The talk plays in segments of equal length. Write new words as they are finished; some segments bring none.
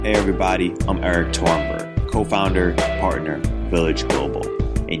Hey everybody, I'm Eric Tornberg, co-founder, partner, Village Global,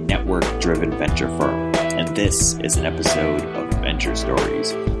 a network-driven venture firm. And this is an episode of Venture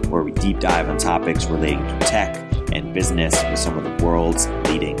Stories, where we deep dive on topics relating to tech and business with some of the world's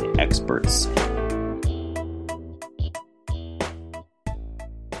leading experts.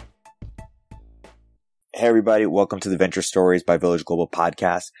 Hey everybody, welcome to the Venture Stories by Village Global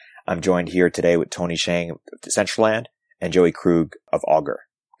podcast. I'm joined here today with Tony Shang of Decentraland and Joey Krug of Augur.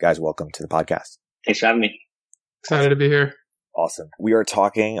 Guys, welcome to the podcast. Thanks for having me. Excited to be here. Awesome. We are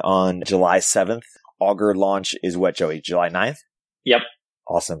talking on July 7th. Augur launch is what, Joey? July 9th? Yep.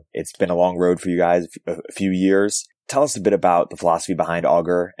 Awesome. It's been a long road for you guys, a few years. Tell us a bit about the philosophy behind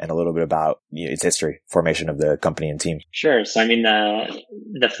Augur and a little bit about its history, formation of the company and team. Sure. So,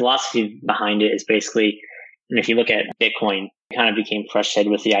 the philosophy behind it is basically, if you look at Bitcoin, it kind of became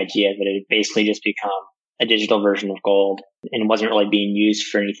frustrated with the idea that it had basically just become a digital version of gold and wasn't really being used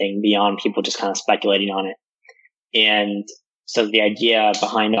for anything beyond people just kind of speculating on it. And so the idea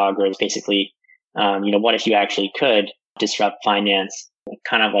behind Augur is basically, what if you actually could disrupt finance,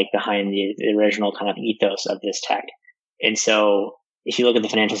 kind of like behind the original kind of ethos of this tech. And so if you look at the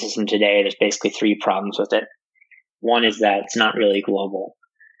financial system today, there's basically three problems with it. One is that it's not really global.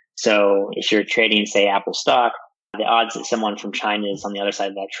 So if you're trading, say, Apple stock, the odds that someone from China is on the other side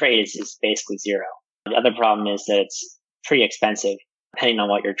of that trade is basically zero. The other problem is that it's pretty expensive, depending on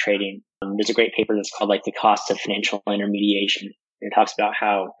what you're trading. There's a great paper that's called The Cost of Financial Intermediation. It talks about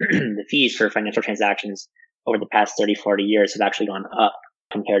how the fees for financial transactions over the past 30, 40 years have actually gone up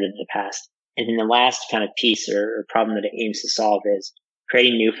compared to the past. And then the last kind of piece or problem that it aims to solve is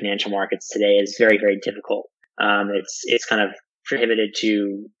creating new financial markets today is very, very difficult. It's kind of prohibited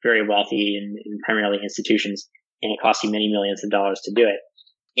to very wealthy and primarily institutions, and it costs you many millions of dollars to do it.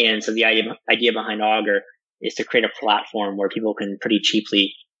 And so the idea behind Augur is to create a platform where people can pretty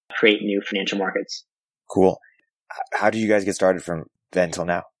cheaply create new financial markets. Cool. How did you guys get started from then till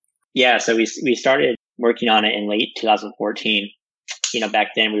now? Yeah, so we started working on it in late 2014. Back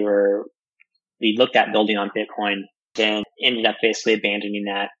then we looked at building on Bitcoin, then ended up basically abandoning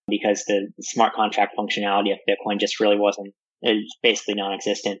that because the smart contract functionality of Bitcoin just really it's basically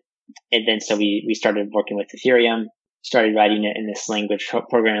non-existent. And then so we started working with Ethereum, started writing it in this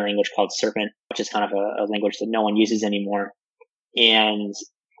programming language called Serpent, which is kind of a language that no one uses anymore. And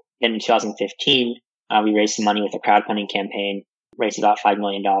then in 2015, we raised some money with a crowdfunding campaign, raised about $5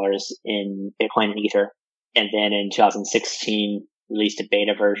 million in Bitcoin and Ether. And then in 2016, released a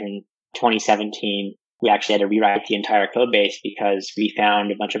beta version. 2017, we actually had to rewrite the entire code base because we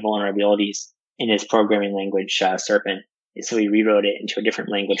found a bunch of vulnerabilities in this programming language, Serpent. And so we rewrote it into a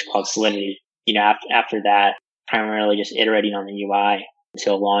different language called Solidity. After that, primarily just iterating on the UI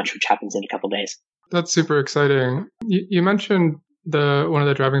until launch, which happens in a couple of days. That's super exciting. You mentioned one of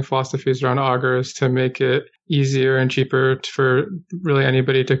the driving philosophies around Augur is to make it easier and cheaper for really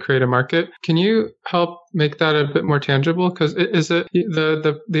anybody to create a market. Can you help make that a bit more tangible? Because is it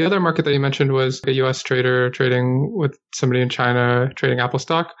the other market that you mentioned was a US trader trading with somebody in China trading Apple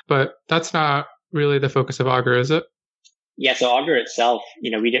stock, but that's not really the focus of Augur, is it? Yeah, so Augur itself,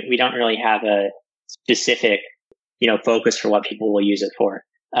 we don't really have a specific focus for what people will use it for.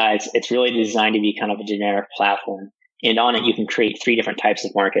 It's really designed to be kind of a generic platform. And on it, you can create three different types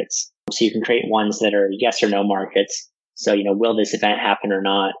of markets. So you can create ones that are yes or no markets. So, will this event happen or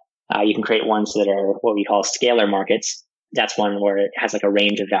not? You can create ones that are what we call scalar markets. That's one where it has a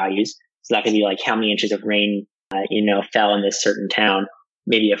range of values. So that could be how many inches of rain, fell in this certain town.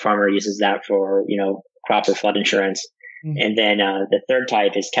 Maybe a farmer uses that for, crop or flood insurance. Mm-hmm. And then the third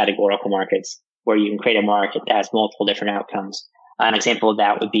type is categorical markets, where you can create a market that has multiple different outcomes. An example of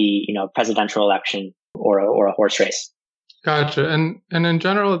that would be, presidential election or a horse race. Gotcha. And in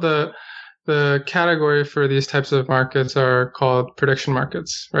general, the category for these types of markets are called prediction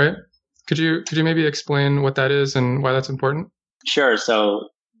markets, right? Could you maybe explain what that is and why that's important? Sure. So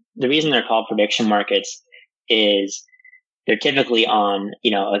the reason they're called prediction markets is they're typically on,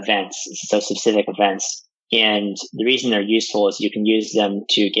 events, so specific events. And the reason they're useful is you can use them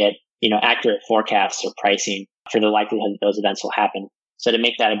to get, accurate forecasts or pricing for the likelihood that those events will happen. So to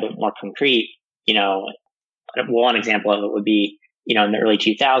make that a bit more concrete, one example of it would be, in the early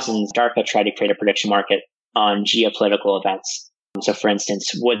 2000s, DARPA tried to create a prediction market on geopolitical events. So for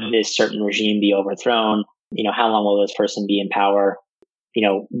instance, would this certain regime be overthrown? How long will this person be in power?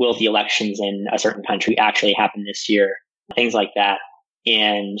 Will the elections in a certain country actually happen this year? Things like that.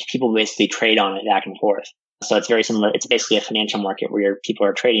 And people basically trade on it back and forth. So it's very similar. It's basically a financial market where people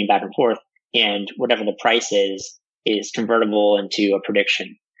are trading back and forth, and whatever the price is convertible into a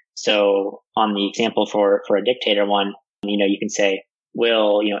prediction. So on the example for a dictator one, you can say,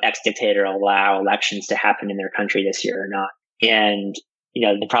 will, X dictator allow elections to happen in their country this year or not? And,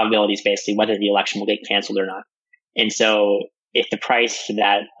 the probability is basically whether the election will get canceled or not. And so if the price for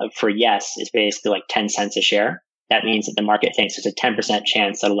that, for yes, is basically like 10 cents a share, that means that the market thinks there's a 10%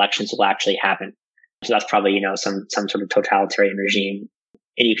 chance that elections will actually happen. So that's probably, some sort of totalitarian regime.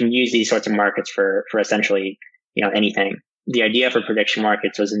 And you can use these sorts of markets for essentially, anything. The idea for prediction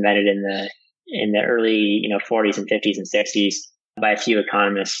markets was invented in the early, 40s and 50s and 60s by a few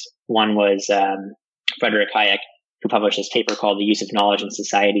economists. One was Frederick Hayek, who published this paper called The Use of Knowledge in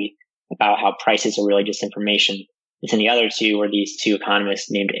Society, about how prices are really just information. And then the other two were these two economists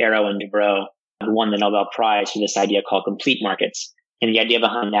named Arrow and Devereux, who won the Nobel Prize for this idea called complete markets. And the idea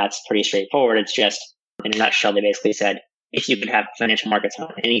behind that's pretty straightforward. It's just, in a nutshell, they basically said, if you could have financial markets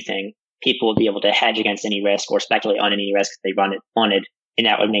on anything, people would be able to hedge against any risk or speculate on any risk they wanted, and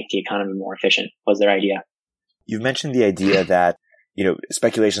that would make the economy more efficient, was their idea. You've mentioned the idea that,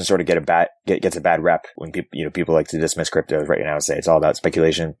 speculation sort of gets a bad rep when people like to dismiss crypto right now and say it's all about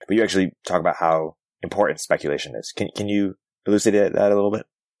speculation. But you actually talk about how important speculation is. Can you elucidate that a little bit?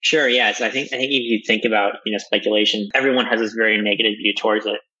 Sure. Yeah. So I think if you think about, speculation, everyone has this very negative view towards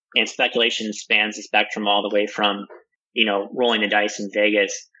it. And speculation spans the spectrum all the way from, rolling the dice in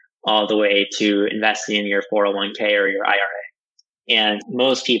Vegas all the way to investing in your 401k or your IRA. And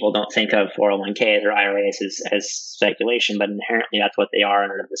most people don't think of 401ks or IRAs as speculation, but inherently that's what they are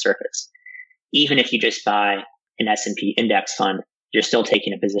under the surface. Even if you just buy an S&P index fund, you're still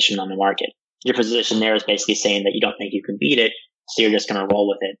taking a position on the market. Your position there is basically saying that you don't think you can beat it, so you're just going to roll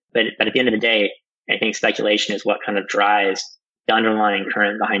with it. But at the end of the day, I think speculation is what kind of drives the underlying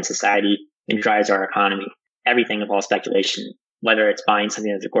current behind society and drives our economy. Everything involves speculation, whether it's buying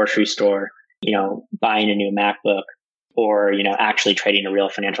something at the grocery store, buying a new MacBook, or, actually trading a real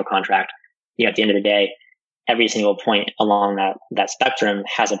financial contract. At the end of the day, every single point along that spectrum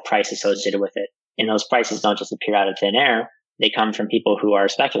has a price associated with it. And those prices don't just appear out of thin air. They come from people who are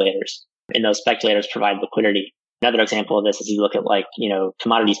speculators, and those speculators provide liquidity. Another example of this is you look at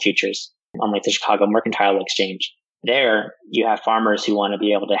commodities futures on the Chicago Mercantile Exchange. There you have farmers who want to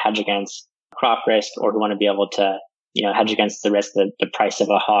be able to hedge against crop risk, or who want to be able to, hedge against the risk that the price of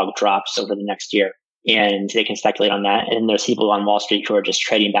a hog drops over the next year. And they can speculate on that. And there's people on Wall Street who are just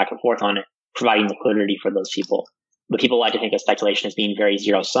trading back and forth on it, providing liquidity for those people. But people like to think of speculation as being very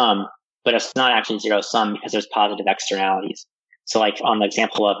zero sum, but it's not actually zero sum because there's positive externalities. So like on the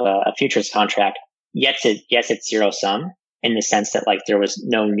example of a futures contract, yes, it's zero sum in the sense that there was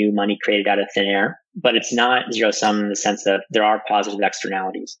no new money created out of thin air, but it's not zero sum in the sense that there are positive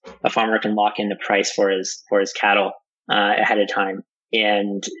externalities. A farmer can lock in the price for his cattle ahead of time,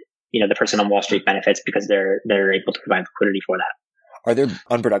 and the person on Wall Street benefits because they're able to provide liquidity for that. Are there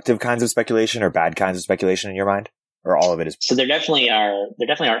unproductive kinds of speculation or bad kinds of speculation in your mind, or all of it is? So there definitely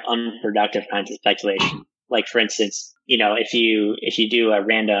are unproductive kinds of speculation. Like for instance, if you do a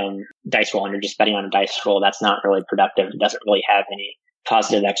random dice roll and you're just betting on a dice roll, that's not really productive. It doesn't really have any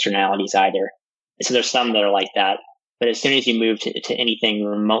positive externalities either. So there's some that are like that. But as soon as you move to anything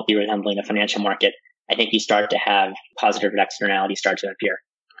remotely resembling a financial market, I think you start to have positive externalities start to appear.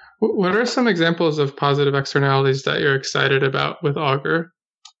 What are some examples of positive externalities that you're excited about with Augur?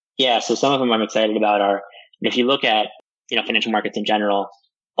 Yeah, so some of them I'm excited about are, if you look at, financial markets in general,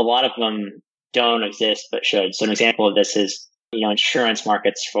 a lot of them don't exist but should. So an example of this is, insurance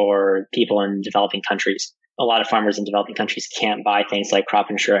markets for people in developing countries. A lot of farmers in developing countries can't buy things like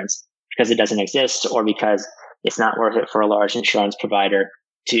crop insurance because it doesn't exist, or because it's not worth it for a large insurance provider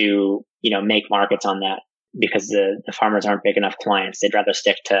to, make markets on that, because the farmers aren't big enough clients. They'd rather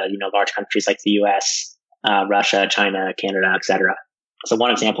stick to, large countries like the US, Russia, China, Canada, etc. So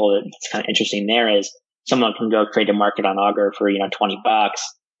one example that's kind of interesting there is someone can go create a market on Augur for, $20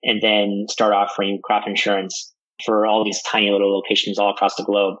 and then start offering crop insurance for all these tiny little locations all across the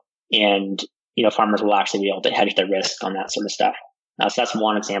globe. And, farmers will actually be able to hedge their risk on that sort of stuff. So that's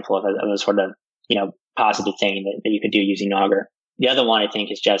one example of a sort of, positive thing that you could do using Augur. The other one I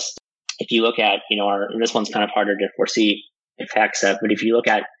think is just, if you look at, and this one's kind of harder to foresee effects of, but if you look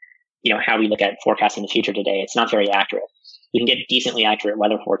at, how we look at forecasting the future today, it's not very accurate. We can get decently accurate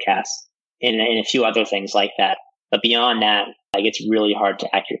weather forecasts and a few other things like that. But beyond that, it's really hard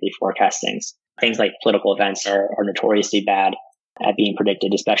to accurately forecast things. Things like political events are notoriously bad at being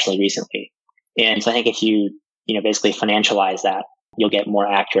predicted, especially recently. And so I think if you, basically financialize that, you'll get more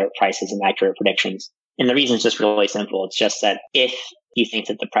accurate prices and accurate predictions. And the reason is just really simple. It's just that if you think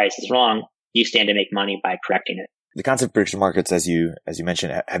that the price is wrong, you stand to make money by correcting it. The concept of prediction markets, as you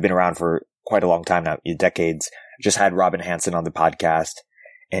mentioned, have been around for quite a long time now, decades. Just had Robin Hanson on the podcast,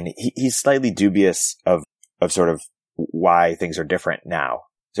 and he's slightly dubious of sort of why things are different now.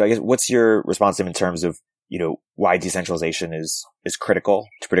 So I guess what's your response to him in terms of, why decentralization is critical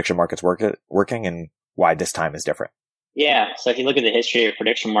to prediction markets working and why this time is different? Yeah. So if you look at the history of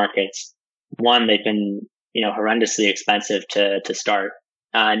prediction markets, one, they've been, horrendously expensive to start.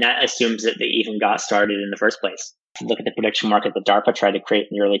 And that assumes that they even got started in the first place. If you look at the prediction market that DARPA tried to create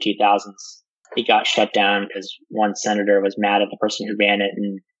in the early 2000s, it got shut down because one senator was mad at the person who ran it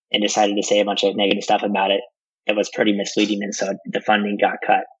and decided to say a bunch of negative stuff about it. It was pretty misleading. And so the funding got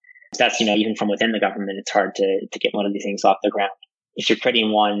cut. So that's, even from within the government, it's hard to get one of these things off the ground. If you're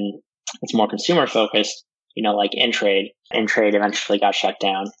creating one that's more consumer focused, like Intrade eventually got shut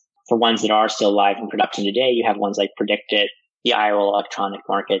down. For ones that are still live in production today, you have ones like PredictIt, the Iowa electronic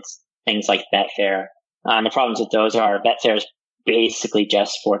markets, things like Betfair. The problems with those are Betfair is basically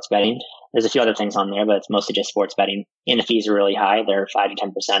just sports betting. There's a few other things on there, but it's mostly just sports betting. And the fees are really high. They're 5 to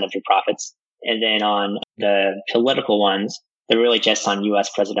 10% of your profits. And then on the political ones, they're really just on U.S.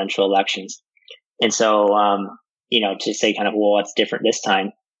 presidential elections. And so, to say kind of, well, what's different this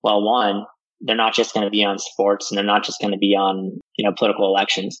time? Well, one, they're not just going to be on sports and they're not just going to be on, political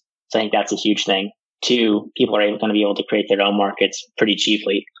elections. So I think that's a huge thing. Two, people are going to be able to create their own markets pretty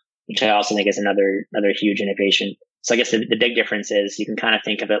cheaply, which I also think is another huge innovation. So I guess the big difference is you can kind of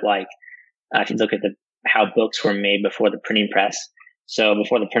think of it like, if you look at how books were made before the printing press. So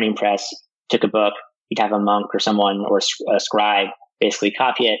before the printing press took a book, you'd have a monk or someone or a scribe basically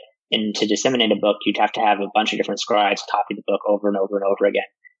copy it. And to disseminate a book, you'd have to have a bunch of different scribes copy the book over and over and over again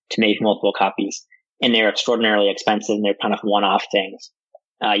to make multiple copies. And they're extraordinarily expensive and they're kind of one-off things.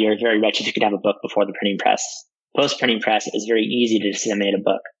 You're very rich if you could have a book before the printing press. Post-printing press, it was very easy to disseminate a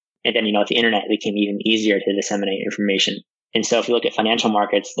book. And then, with the internet, it became even easier to disseminate information. And so if you look at financial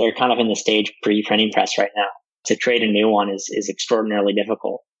markets, they're kind of in the stage pre-printing press right now. To trade a new one is extraordinarily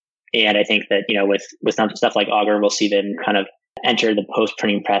difficult. And I think that, with stuff like Augur, we'll see them kind of enter the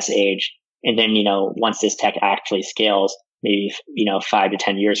post-printing press age. And then, once this tech actually scales, maybe, 5 to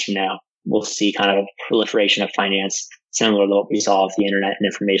 10 years from now, we'll see kind of a proliferation of finance similar to what we saw with the internet and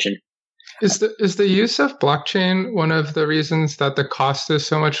information. Is the use of blockchain one of the reasons that the cost is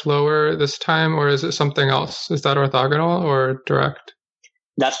so much lower this time, or is it something else? Is that orthogonal or direct?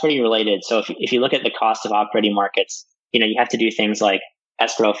 That's pretty related. So if you look at the cost of operating markets, you have to do things like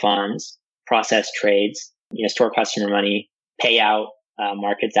escrow funds, process trades, store customer money, pay out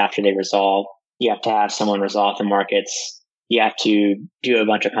markets after they resolve. You have to have someone resolve the markets. You have to do a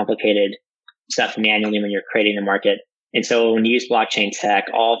bunch of complicated stuff manually when you're creating the market. And so when you use blockchain tech,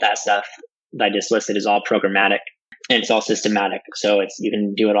 all of that stuff that I just listed is all programmatic and it's all systematic. So you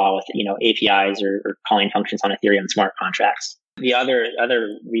can do it all with, APIs or calling functions on Ethereum smart contracts. The other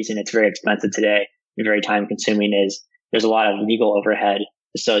reason it's very expensive today and very time consuming is there's a lot of legal overhead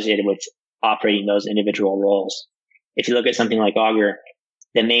associated with operating those individual roles. If you look at something like Augur,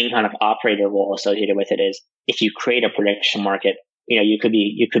 the main kind of operator role associated with it is if you create a prediction market, you could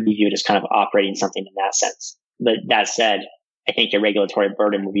be viewed as kind of operating something in that sense. But that said, I think your regulatory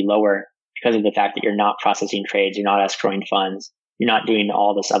burden will be lower because of the fact that you're not processing trades, you're not escrowing funds, you're not doing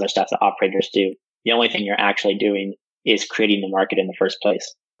all this other stuff that operators do. The only thing you're actually doing is creating the market in the first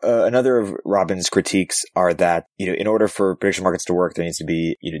place. Another of Robin's critiques are that, in order for prediction markets to work, there needs to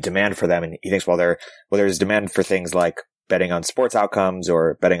be, demand for them. And he thinks, there's demand for things like betting on sports outcomes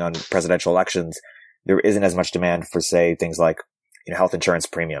or betting on presidential elections, there isn't as much demand for, say, things like, health insurance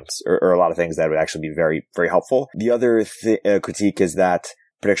premiums or a lot of things that would actually be very, very helpful. The other critique is that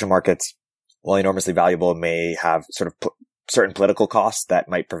prediction markets, while enormously valuable, may have sort of certain political costs that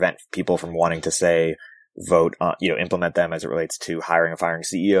might prevent people from wanting to, say, vote on, implement them as it relates to hiring and firing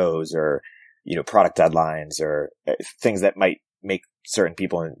CEOs or, product deadlines or things that might make certain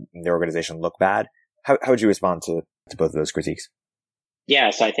people in the organization look bad. How would you respond to both of those critiques? Yeah.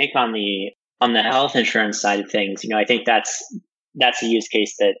 So I think on the health insurance side of things, I think that's a use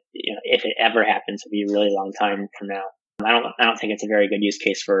case that, if it ever happens, will be a really long time from now. I don't think it's a very good use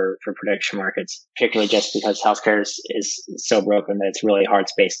case for prediction markets, particularly just because healthcare is so broken that it's really hard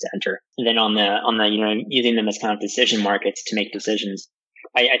space to enter. And then on the using them as kind of decision markets to make decisions,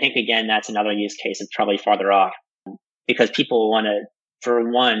 I think again that's another use case that's probably farther off because people want to.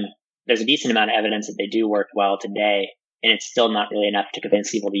 For one, there's a decent amount of evidence that they do work well today, and it's still not really enough to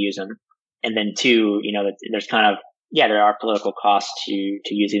convince people to use them. And then two, there's kind of there are political costs to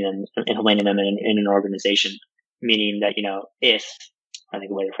using them, implementing them in an organization. Meaning that, if, I think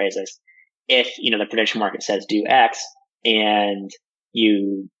a way to phrase this, if, the prediction market says do X and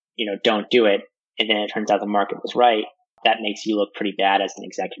you don't do it, and then it turns out the market was right, that makes you look pretty bad as an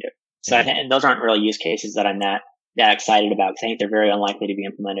executive. So I think those aren't really use cases that I'm that excited about because I think they're very unlikely to be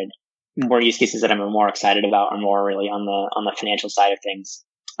implemented. more use cases that I'm more excited about are more really on the financial side of things.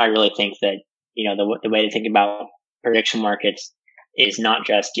 I really think that, the way to think about prediction markets is not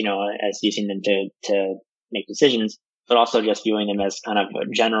just, as using them to make decisions, but also just viewing them as kind of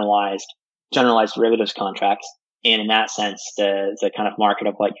generalized derivatives contracts. And in that sense, the kind of market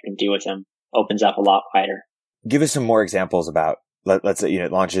of what you can do with them opens up a lot wider. Give us some more examples about, let's say,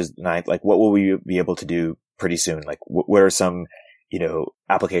 it launches 9th. Like, what will we be able to do pretty soon? Like, what are some,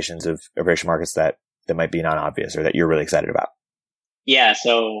 applications of prediction markets that might be non-obvious or that you're really excited about? Yeah.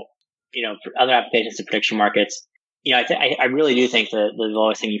 So, for other applications of prediction markets, I really do think the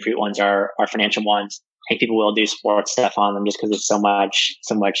lowest hanging fruit ones are financial ones. I think people will do sports stuff on them just because it's so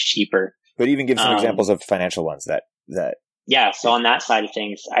much cheaper. But even give some examples of financial ones that. Yeah. So on that side of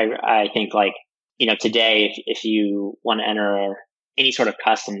things, I think today, if you want to enter any sort of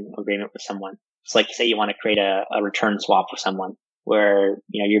custom agreement with someone, it's like, say you want to create a return swap with someone where,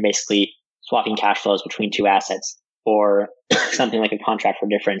 you're basically swapping cash flows between two assets, or something like a contract for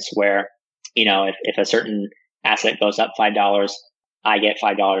difference where, if a certain asset goes up $5, I get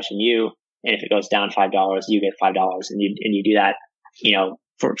 $5 from you. And if it goes down $5, you get $5. And you do that,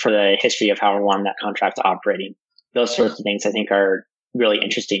 for the history of however long that contract's operating. Those sorts of things I think are really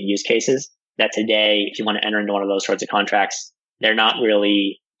interesting use cases that today, if you want to enter into one of those sorts of contracts, they're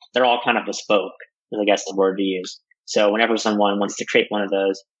all kind of bespoke, is I guess the word to use. So whenever someone wants to create one of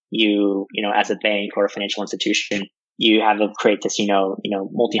those, as a bank or a financial institution, you have to create this,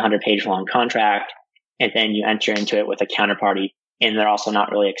 multi-100 page long contract, and then you enter into it with a counterparty, and they're also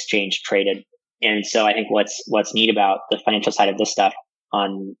not really exchange traded. And so I think what's neat about the financial side of this stuff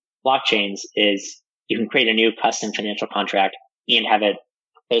on blockchains is you can create a new custom financial contract and have it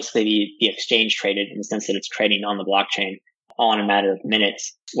basically be exchange traded in the sense that it's trading on the blockchain all in a matter of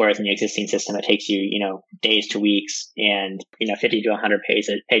minutes. Whereas in the existing system, it takes you, days to weeks and, 50 to 100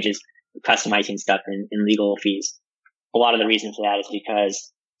 pages of customizing stuff and legal fees. A lot of the reason for that is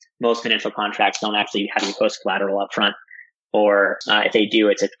because most financial contracts don't actually have you post collateral up front, or if they do,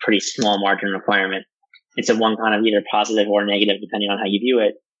 it's a pretty small margin requirement. And so one kind of either positive or negative, depending on how you view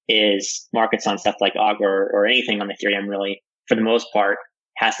it, is markets on stuff like Augur or anything on Ethereum really, for the most part,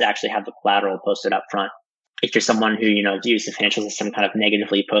 has to actually have the collateral posted up front. If you're someone who, views the financial system kind of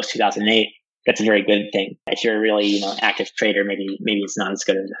negatively post 2008, that's a very good thing. If you're a really, active trader, maybe it's not as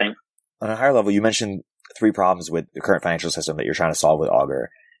good of a thing. On a higher level, you mentioned 3 problems with the current financial system that you're trying to solve with Augur: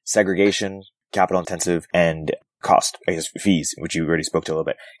 segregation, capital intensive, and cost, I guess, fees, which you already spoke to a little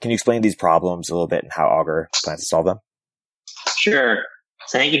bit. Can you explain these problems a little bit and how Augur plans to solve them? Sure.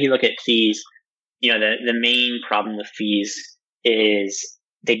 So I think if you look at fees, the main problem with fees is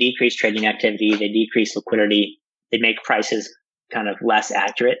they decrease trading activity, they decrease liquidity, they make prices kind of less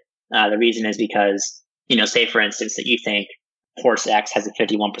accurate. The reason is because, say for instance that you think horse X has a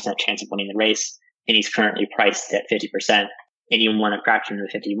 51% chance of winning the race, and he's currently priced at 50%, and you want to crack him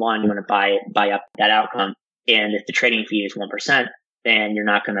to 51, you want to buy up that outcome. And if the trading fee is 1%, then you're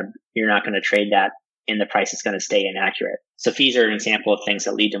not going to trade that, and the price is going to stay inaccurate. So fees are an example of things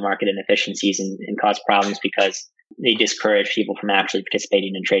that lead to market inefficiencies and cause problems because they discourage people from actually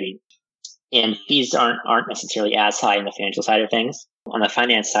participating in trading. And fees aren't necessarily as high in the financial side of things. On the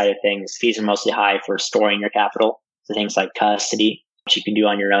finance side of things, fees are mostly high for storing your capital. So things like custody, which you can do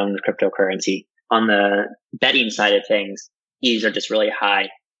on your own with cryptocurrency. On the betting side of things, fees are just really high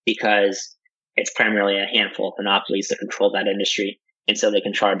because it's primarily a handful of monopolies that control that industry. And so they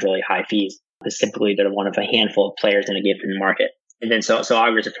can charge really high fees because typically they're one of a handful of players in a given market. And then so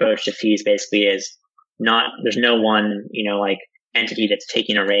Augur's approach to fees basically is there's no one, entity that's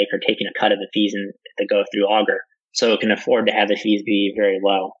taking a rake or taking a cut of the fees that go through Augur. So it can afford to have the fees be very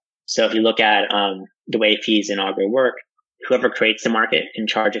low. So if you look at the way fees in Augur work, whoever creates the market can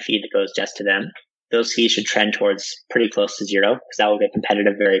charge a fee that goes just to them. Those fees should trend towards pretty close to zero because that will get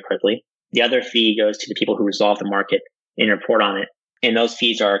competitive very quickly. The other fee goes to the people who resolve the market and report on it. And those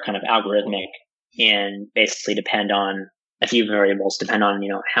fees are kind of algorithmic and basically depend on a few variables, depend on,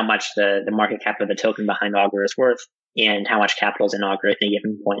 how much the market cap of the token behind Augur is worth and how much capital is in Augur at any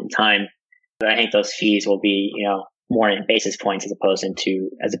given point in time. But I think those fees will be, more in basis points as opposed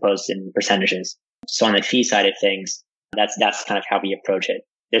in percentages. So on the fee side of things, that's kind of how we approach it.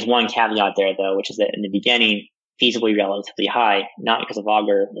 There's one caveat there though, which is that in the beginning, fees will be relatively high, not because of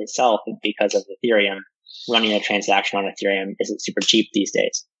Augur itself, but because of Ethereum. Running a transaction on Ethereum isn't super cheap these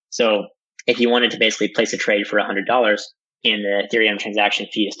days. So if you wanted to basically place a trade for $100 and the Ethereum transaction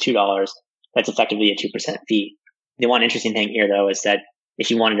fee is $2, that's effectively a 2% fee. The one interesting thing here though is that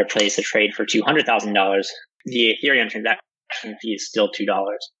if you wanted to place a trade for $200,000, the Ethereum transaction fee is still $2.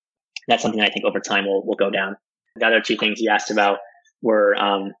 That's something I think over time will go down. The other two things you asked about were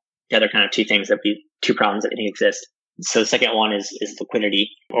the other kind of two problems that exist. So the second one is liquidity,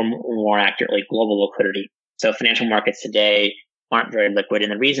 or more accurately, global liquidity. So financial markets today aren't very liquid.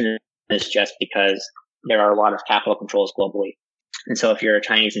 And the reason is just because there are a lot of capital controls globally. And so if you're a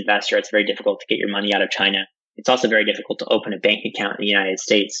Chinese investor, it's very difficult to get your money out of China. It's also very difficult to open a bank account in the United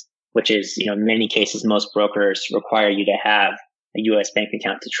States, which is, in many cases, most brokers require you to have a U.S. bank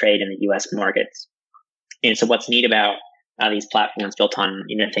account to trade in the U.S. markets. And so what's neat about these platforms built on,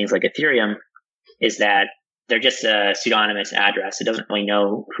 things like Ethereum is that they're just a pseudonymous address. It doesn't really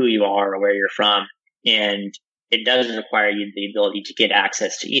know who you are or where you're from. And it doesn't require you the ability to get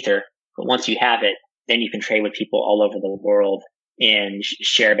access to Ether. But once you have it, then you can trade with people all over the world and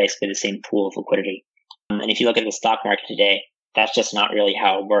share basically the same pool of liquidity. And if you look at the stock market today, that's just not really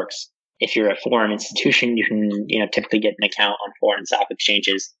how it works. If you're a foreign institution, you can, typically get an account on foreign stock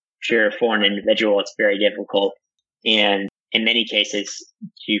exchanges. If you're a foreign individual, it's very difficult. And in many cases,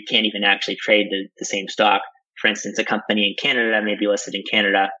 you can't even actually trade the same stock. For instance, a company in Canada may be listed in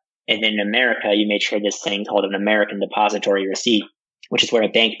Canada. And then in America, you may trade this thing called an American Depository Receipt, which is where a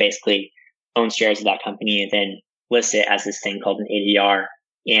bank basically owns shares of that company and then lists it as this thing called an ADR.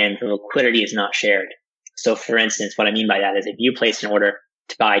 And the liquidity is not shared. So for instance, what I mean by that is if you place an order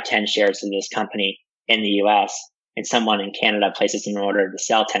to buy 10 shares of this company in the US and someone in Canada places an order to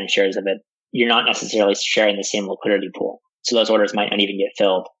sell 10 shares of it, you're not necessarily sharing the same liquidity pool. So those orders might not even get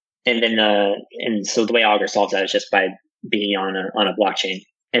filled. And then so the way Augur solves that is just by being on a blockchain.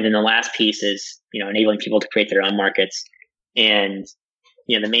 And then the last piece is, enabling people to create their own markets. And,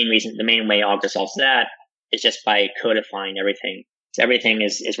 the main way Augur solves that is just by codifying everything. So everything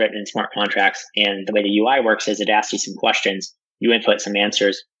is written in smart contracts. And the way the UI works is it asks you some questions, you input some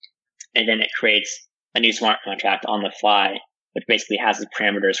answers, and then it creates a new smart contract on the fly, which basically has the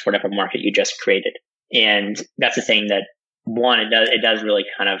parameters for whatever market you just created. And that's the thing that, one, it does really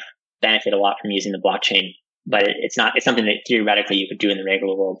kind of benefit a lot from using the blockchain, but it's something that theoretically you could do in the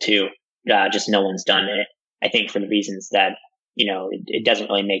regular world too. Just no one's done it. I think for the reasons that, it doesn't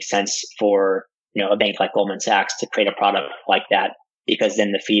really make sense for, a bank like Goldman Sachs to create a product like that, because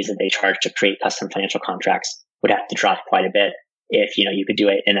then the fees that they charge to create custom financial contracts would have to drop quite a bit if, you could do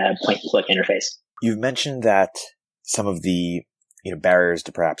it in a point-and-click interface. You've mentioned that some of the, barriers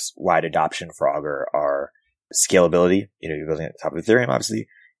to perhaps wide adoption for Augur are scalability. You're building at the top of Ethereum, obviously,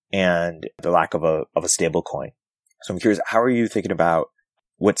 and the lack of a stable coin. So I'm curious, how are you thinking about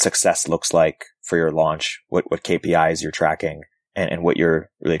what success looks like for your launch, what KPIs you're tracking, and what you're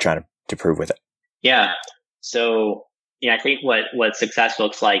really trying to prove with it? Yeah. So, I think what success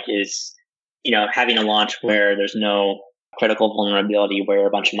looks like is, having a launch where there's no critical vulnerability where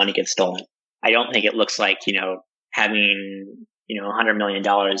a bunch of money gets stolen. I don't think it looks like, having, $100 million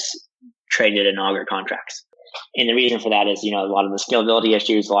traded in Augur contracts. And the reason for that is, a lot of the scalability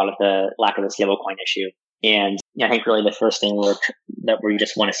issues, a lot of the lack of the stablecoin issue. And I think really the first thing that we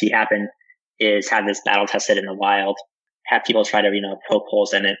just want to see happen is have this battle tested in the wild, have people try to, poke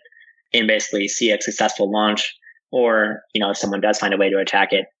holes in it and basically see a successful launch. Or, if someone does find a way to attack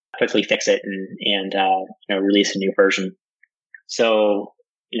it, quickly fix it and release a new version. So,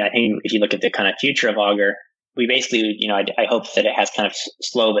 I think if you look at the kind of future of Augur, we basically, I hope that it has kind of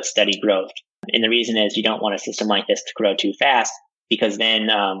slow but steady growth. And the reason is you don't want a system like this to grow too fast, because then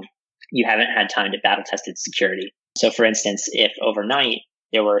you haven't had time to battle test its security. So for instance, if overnight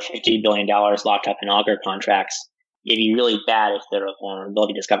there were $50 billion locked up in Augur contracts, it'd be really bad if there was a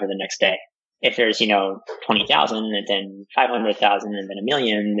vulnerability discovered the next day. If there's, 20,000 and then 500,000 and then 1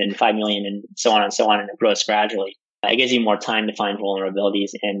 million, then 5 million and so on, and it grows gradually. It gives you more time to find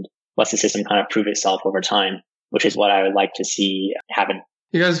vulnerabilities and lets the system kind of prove itself over time, which is what I would like to see happen.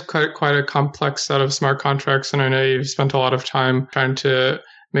 You guys have quite a complex set of smart contracts, and I know you've spent a lot of time trying to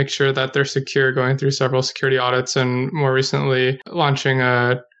make sure that they're secure, going through several security audits, and more recently launching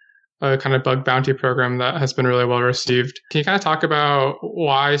a kind of bug bounty program that has been really well received. Can you kind of talk about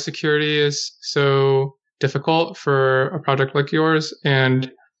why security is so difficult for a project like yours,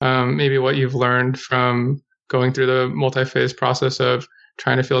 and maybe what you've learned from going through the multi-phase process of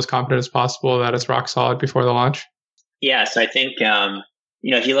trying to feel as confident as possible that it's rock solid before the launch? Yeah, so I think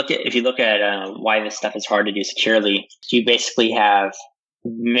if you look at why this stuff is hard to do securely, you basically have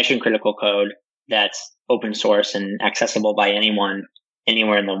mission critical code that's open source and accessible by anyone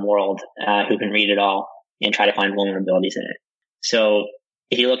anywhere in the world who can read it all and try to find vulnerabilities in it. So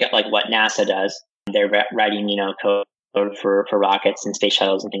if you look at like what NASA does, they're writing code for rockets and space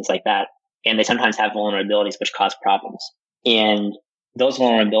shuttles and things like that, and they sometimes have vulnerabilities which cause problems. And those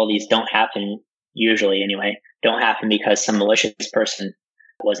vulnerabilities don't happen, usually anyway, don't happen because some malicious person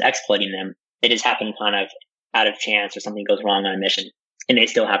was exploiting them. They just happen kind of out of chance or something goes wrong on a mission. and they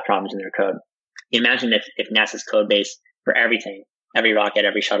still have problems in their code. Imagine if NASA's code base for everything, every rocket,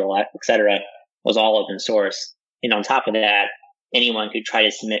 every shuttle, et cetera, was all open source. And on top of that, anyone could try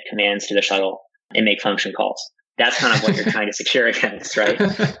to submit commands to the shuttle and make function calls. That's kind of what you're trying to secure against, right?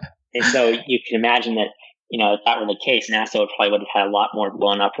 And so you can imagine that, if that were the case, NASA would have had a lot more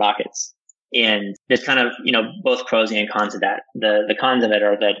blown up rockets. And there's kind of, both pros and cons of that. The cons of it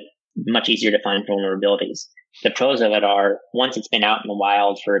are that much easier to find vulnerabilities. The pros of it are, once it's been out in the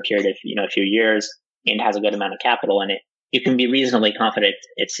wild for a period of, a few years and has a good amount of capital in it, you can be reasonably confident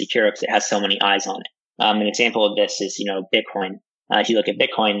it's secure because it has so many eyes on it. An example of this is, Bitcoin. If you look at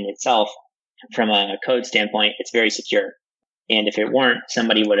Bitcoin itself, from a code standpoint, it's very secure. And if it weren't,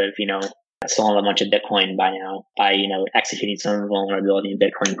 somebody would have, stolen a bunch of Bitcoin by now by, executing some vulnerability in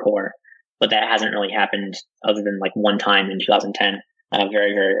Bitcoin Core. But that hasn't really happened other than like one time in 2010,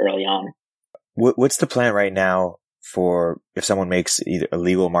 very, very early on. What's the plan right now for if someone makes either a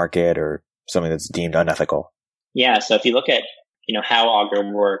legal market or something that's deemed unethical? Yeah. So if you look at, how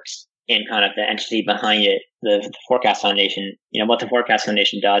Augur works and kind of the entity behind it, the Forecast Foundation, what the Forecast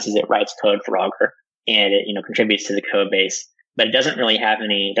Foundation does is it writes code for Augur and it, contributes to the code base, but it doesn't have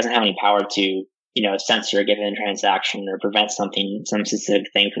any power to, censor a given transaction or prevent some specific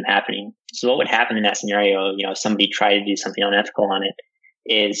thing from happening. So what would happen in that scenario, if somebody tried to do something unethical on it,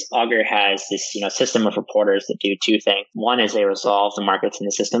 is Augur has this, system of reporters that do two things. One is they resolve the markets in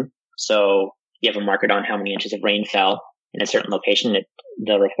the system. So you have a market on how many inches of rain fell in a certain location that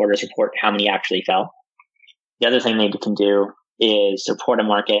the reporters report how many actually fell. The other thing they can do is report a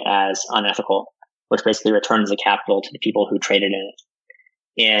market as unethical, which basically returns the capital to the people who traded in it.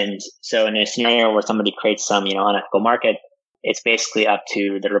 And so in a scenario where somebody creates some, unethical market, it's basically up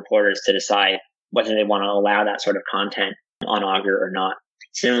to the reporters to decide whether they want to allow that sort of content on Augur or not.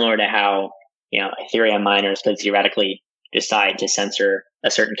 Similar to how, Ethereum miners could theoretically decide to censor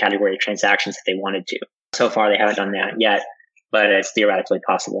a certain category of transactions if they wanted to. So far, they haven't done that yet, but it's theoretically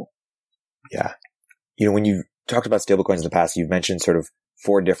possible. Yeah. When you talked about stablecoins in the past, you've mentioned sort of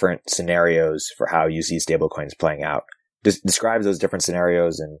 4 different scenarios for how you see stablecoins playing out. Describe those different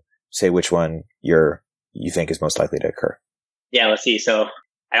scenarios and say which one you think is most likely to occur. Yeah, let's see. So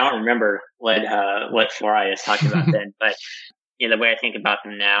I don't remember what 4 I was talking about then, but the way I think about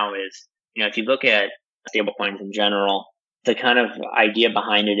them now is, if you look at stablecoins in general, the kind of idea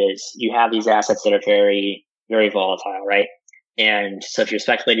behind it is you have these assets that are very, very volatile, right? And so if you're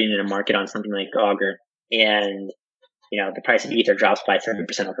speculating in a market on something like Augur and, the price of Ether drops by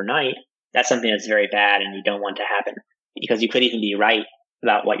 30% overnight, that's something that's very bad and you don't want to happen because you could even be right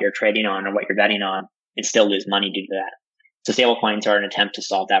about what you're trading on or what you're betting on and still lose money due to that. So stablecoins are an attempt to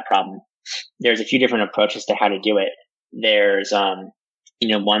solve that problem. There's a few different approaches to how to do it. There's,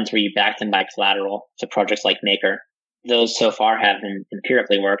 ones where you back them by collateral. So projects like Maker, those so far have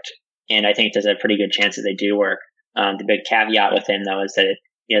empirically worked. And I think there's a pretty good chance that they do work. The big caveat with them though is that,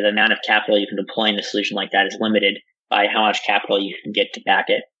 the amount of capital you can deploy in a solution like that is limited by how much capital you can get to back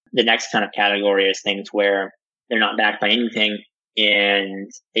it. The next kind of category is things where they're not backed by anything and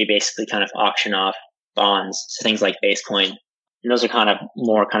they basically kind of auction off bonds. So things like Basecoin. And those are kind of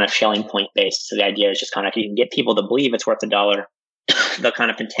more kind of Schelling point based. So the idea is just kind of, if you can get people to believe it's worth $1, they'll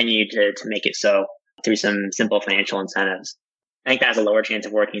kind of continue to make it so through some simple financial incentives. I think that has a lower chance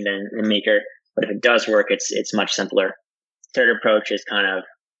of working than Maker, but if it does work, it's much simpler. Third approach is kind of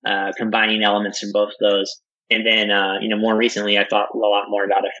combining elements from both of those. And then, more recently, I thought a lot more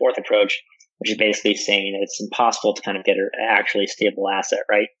about a fourth approach, which is basically saying that it's impossible to kind of get an actually stable asset,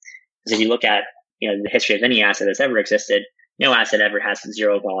 right? Because if you look at, the history of any asset that's ever existed, no asset ever has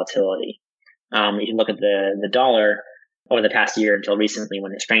zero volatility. You can look at the dollar over the past year until recently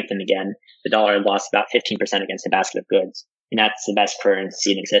when it strengthened again. The dollar lost about 15% against a basket of goods. And that's the best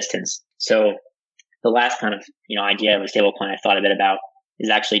currency in existence. So the last kind of, idea of a stablecoin I thought a bit about is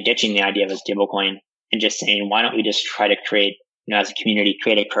actually ditching the idea of a stablecoin and just saying, why don't we just try to create, as a community,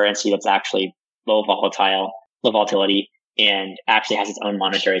 create a currency that's actually low volatility, and actually has its own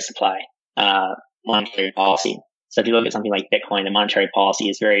monetary supply, monetary policy. So if you look at something like Bitcoin, the monetary policy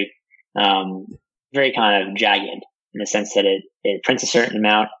is very, very kind of jagged in the sense that it prints a certain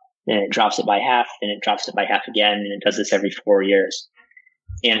amount, then it drops it by half, then it drops it by half again, and it does this every 4 years.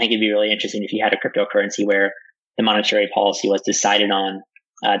 And I think it'd be really interesting if you had a cryptocurrency where the monetary policy was decided on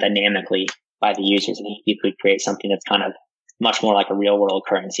dynamically by the users. I think you could create something that's kind of much more like a real world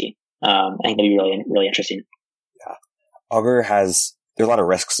currency. I think that'd be really, really interesting. Yeah. Augur there's a lot of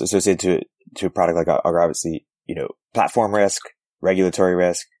risks associated to a product like Augur, obviously, platform risk, regulatory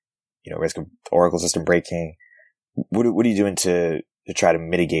risk, risk of Oracle system breaking. What are you doing to try to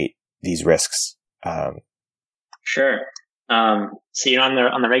mitigate these risks? Sure. So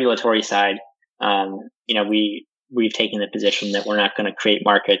on the regulatory side, we've taken the position that we're not going to create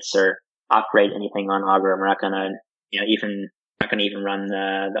markets or operate anything on Augur. We're not going to even run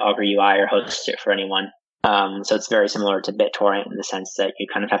the Augur UI or host it for anyone. So it's very similar to BitTorrent in the sense that you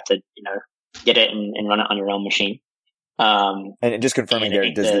kind of have to get it and run it on your own machine. And just confirming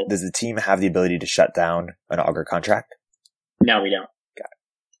there, does the team have the ability to shut down an Augur contract? No, we don't.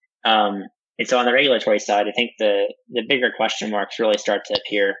 Got it. And so on the regulatory side, I think the bigger question marks really start to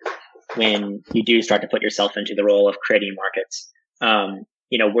appear when you do start to put yourself into the role of creating markets.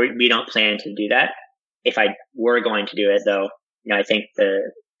 We don't plan to do that. If I were going to do it, though, I think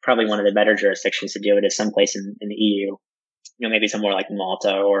probably one of the better jurisdictions to do it is someplace in the EU. Maybe somewhere like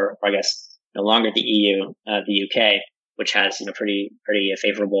Malta, or I guess no longer the EU, the UK, which has pretty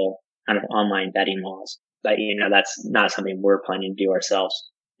favorable kind of online betting laws. But that's not something we're planning to do ourselves.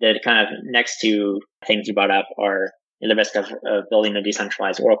 The kind of next two things you brought up are the risk of building a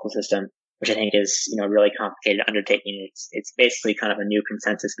decentralized Oracle system, which I think is a really complicated undertaking. It's basically kind of a new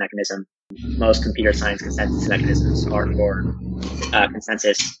consensus mechanism. Most computer science consensus mechanisms are for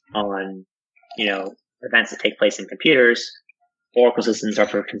consensus on events that take place in computers. Oracle systems are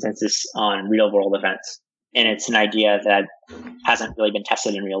for consensus on real world events, and it's an idea that hasn't really been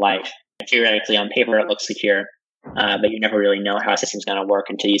tested in real life. Theoretically, on paper, it looks secure, but you never really know how a system's going to work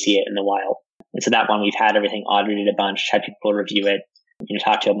until you see it in the wild. And so that one, we've had everything audited a bunch, had people review it,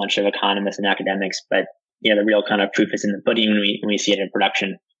 talk to a bunch of economists and academics, but the real kind of proof is in the pudding when we see it in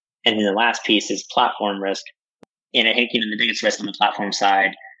production. And then the last piece is platform risk. And I think, the biggest risk on the platform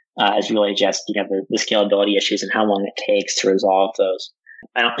side is really just, the scalability issues and how long it takes to resolve those.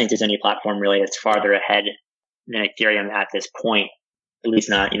 I don't think there's any platform really that's farther ahead than Ethereum at this point, at least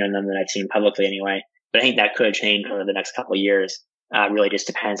not, none that I've seen publicly anyway. But I think that could change over the next couple of years. Really just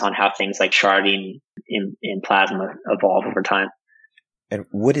depends on how things like sharding in Plasma evolve over time. And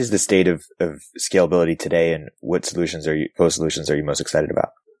what is the state of scalability today, and what solutions are you most excited about?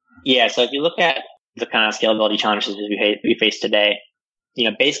 Yeah, so if you look at the kind of scalability challenges we face today,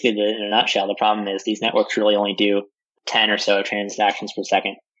 basically in a nutshell, the problem is these networks really only do 10 or so transactions per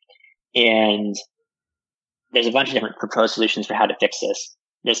second. And there's a bunch of different proposed solutions for how to fix this.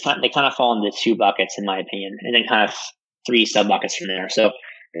 They kind of fall into two buckets, in my opinion, and then kind of three sub buckets from there. So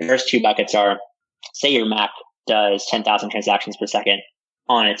the first two buckets are, say your Mac does 10,000 transactions per second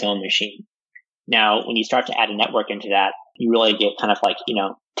on its own machine. Now, when you start to add a network into that, you really get kind of like,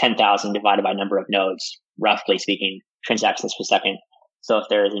 10,000 divided by number of nodes, roughly speaking, transactions per second. So if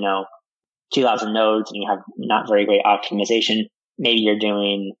there's, 2,000 nodes and you have not very great optimization, maybe you're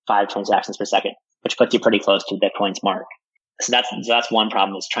doing 5 transactions per second, which puts you pretty close to Bitcoin's mark. So that's one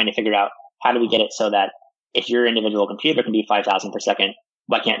problem, is trying to figure out how do we get it so that if your individual computer can do 5,000 per second,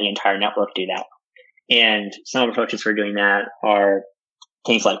 why can't the entire network do that? And some approaches for doing that are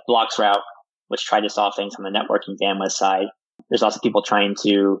things like BloxRoute, which try to solve things on the networking bandwidth side. There's also people trying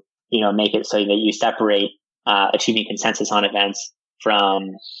to, make it so that you separate achieving consensus on events from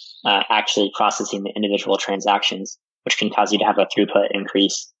actually processing the individual transactions, which can cause you to have a throughput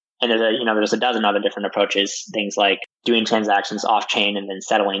increase. And there's a dozen other different approaches, things like doing transactions off chain and then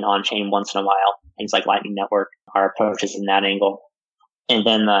settling on chain once in a while. Things like Lightning Network are approaches in that angle. And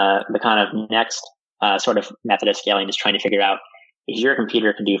then the kind of next sort of method of scaling is trying to figure out, if your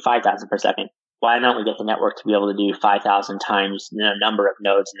computer can do 5,000 per second, why don't we get the network to be able to do 5,000 times the number of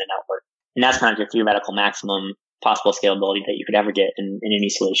nodes in the network? And that's kind of your theoretical maximum possible scalability that you could ever get in any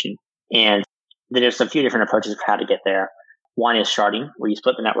solution. And then there's a few different approaches for how to get there. One is sharding, where you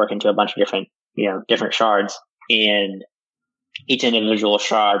split the network into a bunch of different shards, and each individual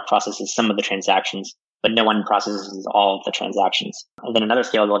shard processes some of the transactions, but no one processes all of the transactions. And then another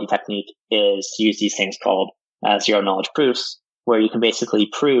scalability technique is to use these things called zero knowledge proofs, where you can basically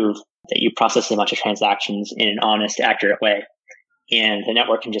prove that you process a bunch of transactions in an honest, accurate way. And the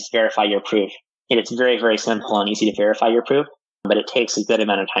network can just verify your proof. And it's very, very simple and easy to verify your proof, but it takes a good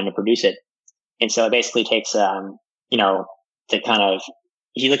amount of time to produce it. And so it basically takes, to kind of,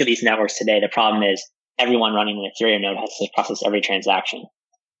 if you look at these networks today, the problem is everyone running an Ethereum node has to process every transaction.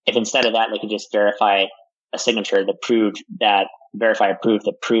 If instead of that, they could just verify a signature that proved that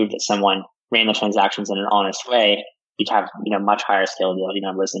someone ran the transactions in an honest way, you'd have, much higher scalability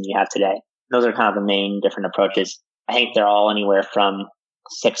numbers than you have today. Those are kind of the main different approaches. I think they're all anywhere from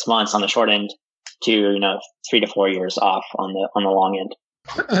 6 months on the short end to, 3 to 4 years off on the long end.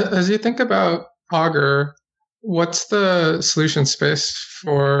 As you think about Augur, what's the solution space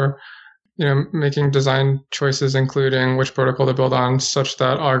for, making design choices, including which protocol to build on, such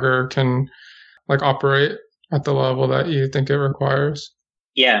that Augur can operate at the level that you think it requires?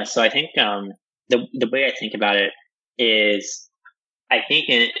 Yeah. So I think, the way I think about it is I think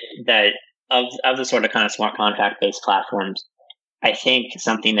that of the sort of kind of smart contract based platforms, I think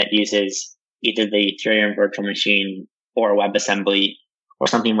something that uses either the Ethereum virtual machine or WebAssembly or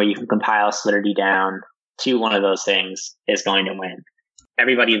something where you can compile Solidity down to one of those things is going to win.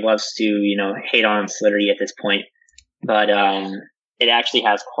 Everybody loves to, hate on Solidity at this point, but it actually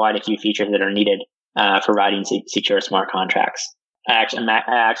has quite a few features that are needed for writing secure smart contracts. I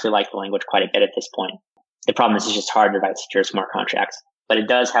actually like the language quite a bit at this point. The problem is it's just hard to write secure smart contracts, but it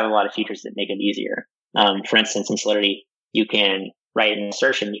does have a lot of features that make it easier. For instance, in Solidity, you can write an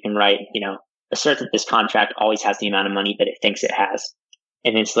assertion. You can write, assert that this contract always has the amount of money that it thinks it has.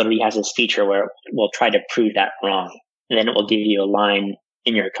 And then Solidity has this feature where it will try to prove that wrong. And then it will give you a line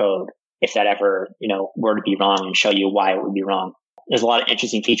in your code if that ever, were to be wrong and show you why it would be wrong. There's a lot of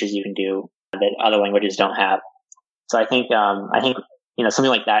interesting features you can do that other languages don't have. So I think, something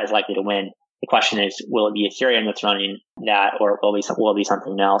like that is likely to win. The question is, will it be Ethereum that's running that, or will it be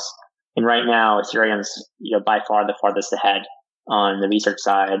something else? And right now, Ethereum's, by far the farthest ahead on the research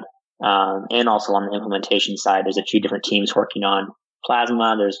side, and also on the implementation side. There's a few different teams working on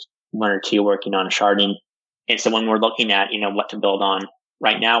Plasma. There's one or two working on sharding. And so when we're looking at, what to build on,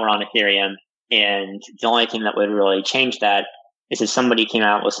 right now we're on Ethereum. And the only thing that would really change that is if somebody came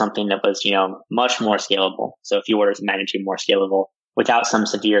out with something that was, much more scalable. So a few orders of magnitude more scalable without some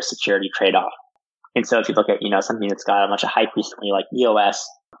severe security trade-off. And so if you look at, something that's got a bunch of hype recently like EOS,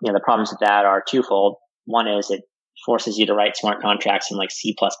 the problems with that are twofold. One is it forces you to write smart contracts in like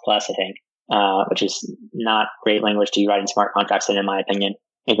C++, I think, which is not great language to be writing smart contracts in my opinion.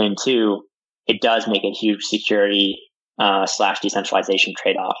 And then two, it does make a huge security / decentralization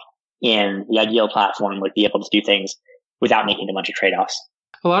trade-off. And the ideal platform would be able to do things without making a bunch of trade-offs.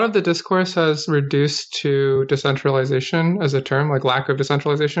 A lot of the discourse has reduced to decentralization as a term, like lack of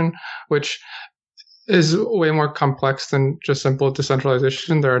decentralization, which is way more complex than just simple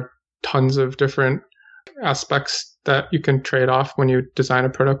decentralization. There are tons of different aspects that you can trade off when you design a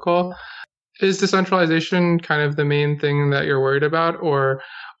protocol. Is decentralization kind of the main thing that you're worried about, or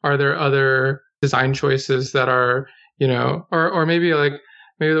are there other design choices that are, or maybe the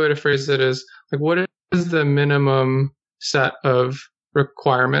way to phrase it is like, what is the minimum set of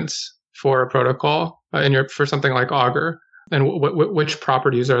requirements for a protocol for something like Augur, and which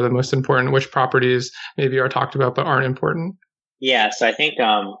properties are the most important? Which properties maybe are talked about but aren't important? Yeah, so I think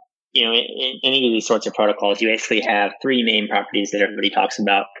in any of these sorts of protocols, you basically have three main properties that everybody talks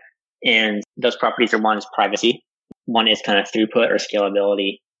about, and those properties are: one is privacy, one is kind of throughput or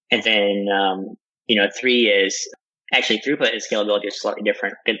scalability, and then three is actually throughput and scalability is slightly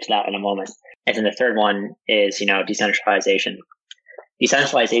different. I'll get to that in a moment. And then the third one is decentralization.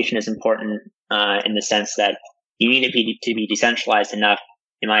 Decentralization is important in the sense that you need it to be decentralized enough,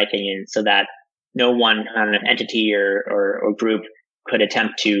 in my opinion, so that no one kind of entity or group could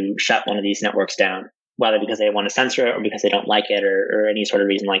attempt to shut one of these networks down, whether because they want to censor it or because they don't like it or any sort of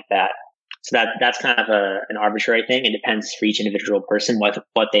reason like that. So that's kind of an arbitrary thing. It depends for each individual person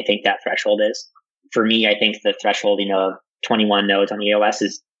what they think that threshold is. For me, I think the threshold, of 21 nodes on the EOS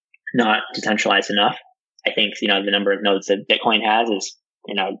is not decentralized enough. I think, the number of nodes that Bitcoin has is,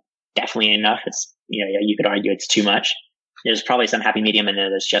 definitely enough. It's, you could argue it's too much. There's probably some happy medium in there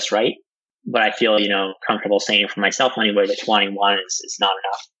that's just right. But I feel, comfortable saying for myself anyway that 21 is not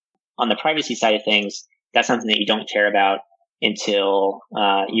enough. On the privacy side of things, that's something that you don't care about until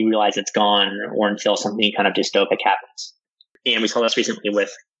you realize it's gone or until something kind of dystopic happens. And we saw this recently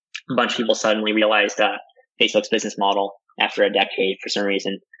with a bunch of people suddenly realized Facebook's business model after a decade for some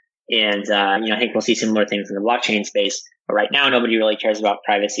reason. And, I think we'll see similar things in the blockchain space. But right now, nobody really cares about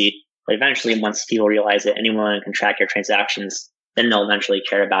privacy. But eventually, once people realize that anyone can track your transactions, then they'll eventually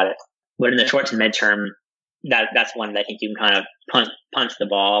care about it. But in the short to midterm, that's one that I think you can kind of punt the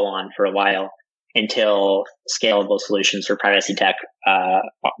ball on for a while until scalable solutions for privacy tech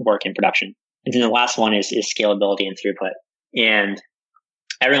work in production. And then the last one is scalability and throughput. And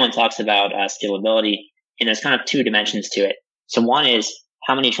everyone talks about scalability, and there's kind of two dimensions to it. So one is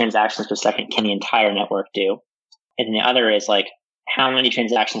how many transactions per second can the entire network do? And then the other is like how many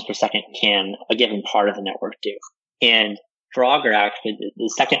transactions per second can a given part of the network do? And for Augur, actually,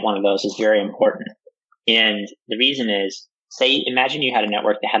 the second one of those is very important. And the reason is, imagine you had a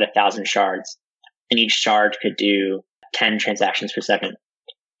network that had 1,000 shards, and each shard could do 10 transactions per second.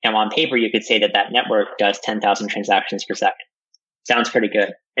 Now, on paper, you could say that network does 10,000 transactions per second. Sounds pretty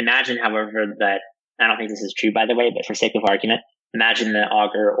good. Imagine, however, that, I don't think this is true, by the way, but for sake of argument, imagine that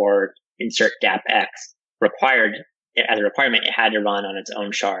Augur or insert DAppX as a requirement, it had to run on its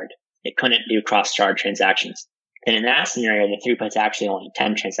own shard. It couldn't do cross-shard transactions. And in that scenario, the throughput's actually only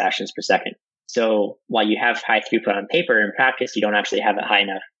 10 transactions per second. So while you have high throughput on paper, in practice, you don't actually have it high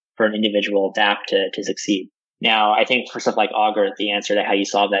enough for an individual dApp to succeed. Now, I think for stuff like Augur, the answer to how you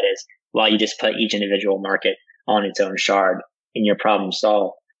solve that is, well, you just put each individual market on its own shard and your problem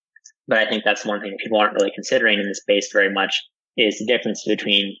solved. But I think that's one thing that people aren't really considering in this space very much is the difference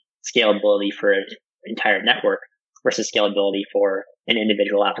between scalability for an entire network versus scalability for an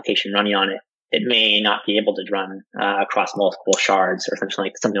individual application running on it. It may not be able to run across multiple shards or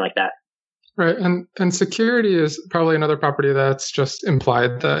something like that. Right. And security is probably another property that's just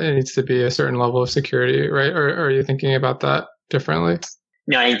implied that it needs to be a certain level of security, right? Or are you thinking about that differently?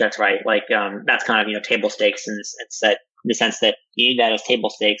 No, I think that's right. Like, that's kind of, table stakes in the sense that you need that as table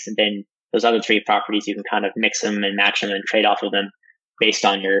stakes, and then those other three properties, you can kind of mix them and match them and trade off of them based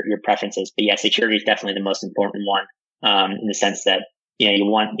on your preferences. But yeah, security is definitely the most important one, in the sense that, you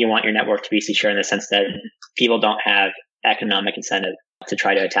want your network to be secure in the sense that people don't have economic incentive to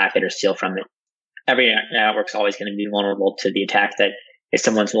try to attack it or steal from it. Every network's always going to be vulnerable to the attack that if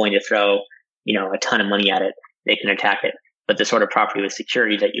someone's willing to throw, a ton of money at it, they can attack it. But the sort of property with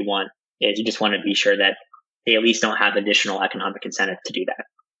security that you want is you just want to be sure that they at least don't have additional economic incentive to do that.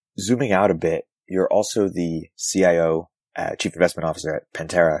 Zooming out a bit, you're also the CIO, Chief Investment Officer at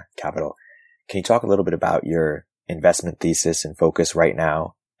Pantera Capital. Can you talk a little bit about your investment thesis and focus right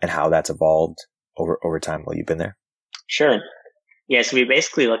now and how that's evolved over time while you've been there? Sure. Yeah, so we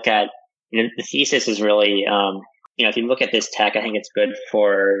basically look at, the thesis is really, if you look at this tech, I think it's good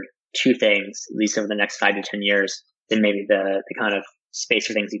for two things, at least over the next 5 to 10 years. Then maybe the kind of space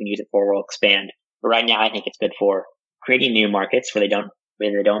or things you can use it for will expand. But right now, I think it's good for creating new markets where they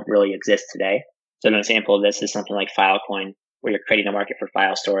don't really exist today. So an example of this is something like Filecoin, where you're creating a market for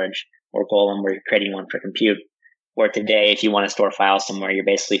file storage, or Golem, where you're creating one for compute. Where today, if you want to store files somewhere, you're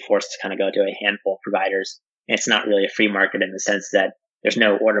basically forced to kind of go to a handful of providers. And it's not really a free market in the sense that there's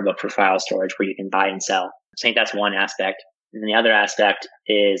no order book for file storage where you can buy and sell. So I think that's one aspect. And the other aspect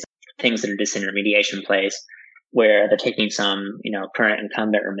is things that are disintermediation plays, where they're taking some, current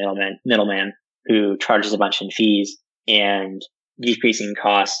incumbent or middleman who charges a bunch in fees and decreasing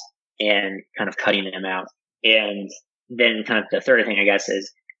costs and kind of cutting them out. And then kind of the third thing, I guess,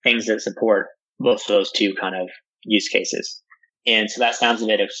 is things that support both of those two kind of use cases. And so that sounds a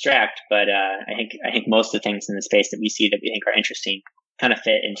bit abstract, but I think most of the things in the space that we see that we think are interesting kind of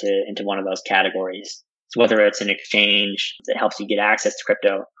fit into one of those categories. So whether it's an exchange that helps you get access to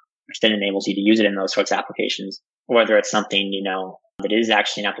crypto, which then enables you to use it in those sorts of applications, or whether it's something, that is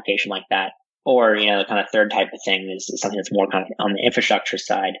actually an application like that, or, the kind of third type of thing is something that's more kind of on the infrastructure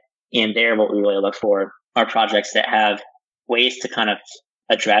side. And there, what we really look for are projects that have ways to kind of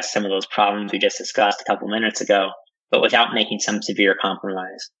address some of those problems we just discussed a couple minutes ago, but without making some severe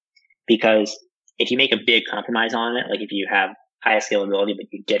compromise. Because if you make a big compromise on it, like if you have high scalability, but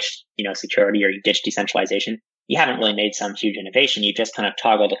you ditch, security, or you ditch decentralization, you haven't really made some huge innovation. You just kind of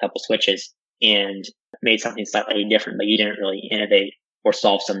toggled a couple switches and made something slightly different, but you didn't really innovate or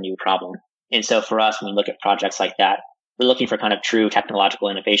solve some new problem. And so for us, when we look at projects like that, we're looking for kind of true technological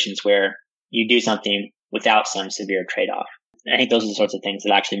innovations where you do something without some severe trade-off. And I think those are the sorts of things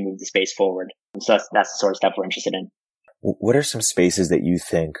that actually move the space forward. And so that's the sort of stuff we're interested in. What are some spaces that you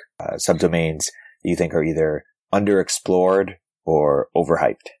think, subdomains that you think are either underexplored or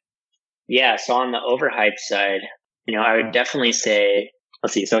overhyped? Yeah. So on the overhyped side, I would definitely say,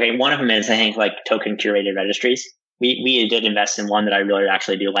 let's see. So, okay, one of them is, I think, like token curated registries. We did invest in one that I really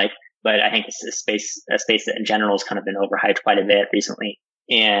actually do like, but I think it's a space that in general has kind of been overhyped quite a bit recently.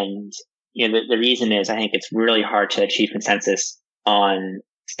 And, the reason is I think it's really hard to achieve consensus on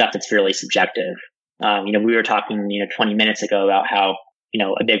stuff that's fairly subjective. We were talking, 20 minutes ago about how,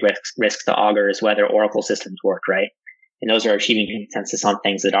 a big risk to Augur is whether Oracle systems work, right? And those are achieving consensus on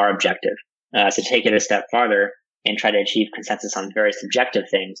things that are objective. So take it a step farther and try to achieve consensus on very subjective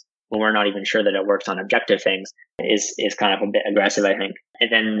things when we're not even sure that it works on objective things is kind of a bit aggressive, I think.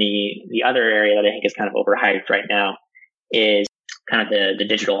 And then the other area that I think is kind of overhyped right now is kind of the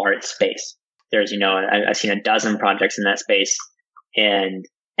digital art space. There's, I've seen a dozen projects in that space, and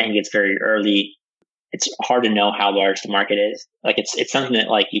I think it's very early. It's hard to know how large the market is. Like it's something that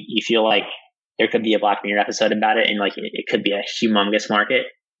like you feel like there could be a Black Mirror episode about it, and like it could be a humongous market,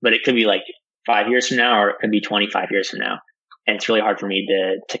 but it could be like 5 years from now, or it could be 25 years from now. And it's really hard for me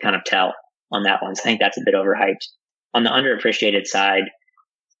to kind of tell on that one. So I think that's a bit overhyped. On the underappreciated side,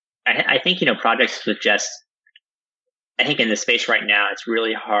 I think, projects with just, I think in the space right now, it's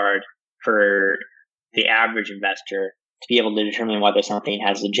really hard for the average investor to be able to determine whether something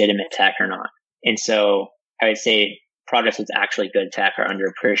has legitimate tech or not. And so I would say projects with actually good tech are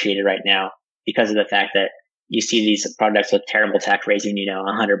underappreciated right now because of the fact that you see these projects with terrible tech raising,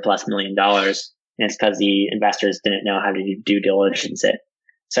 $100+ million. And it's because the investors didn't know how to do due diligence it.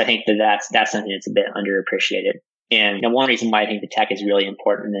 So I think that's something that's a bit underappreciated. And one reason why I think the tech is really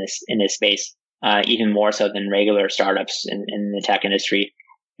important in this space, even more so than regular startups in the tech industry,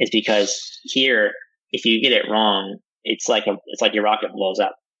 is because here, if you get it wrong, it's like your rocket blows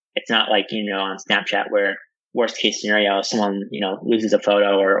up. It's not like, on Snapchat where worst case scenario, someone, loses a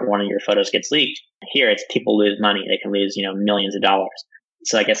photo or one of your photos gets leaked. Here, it's people lose money. They can lose, millions of dollars.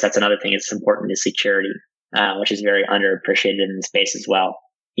 So I guess that's another thing that's important is security, which is very underappreciated in the space as well.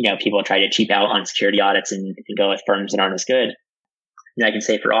 People try to cheap out on security audits and go with firms that aren't as good. And I can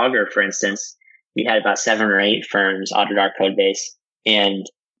say for Augur, for instance, we had about 7 or 8 firms audit our code base. And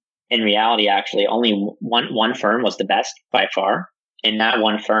in reality, actually, only one firm was the best by far. And that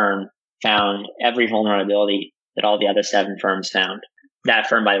one firm found every vulnerability that all the other 7 firms found. That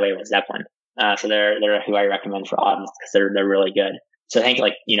firm, by the way, was Zeppelin. So they're who I recommend for audits because they're really good. So I think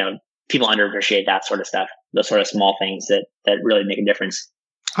people underappreciate that sort of stuff, those sort of small things that really make a difference.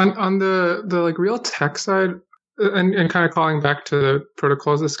 On the real tech side, and kind of calling back to the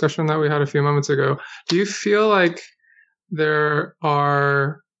protocols discussion that we had a few moments ago, do you feel like there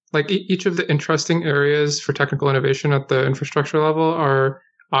are each of the interesting areas for technical innovation at the infrastructure level are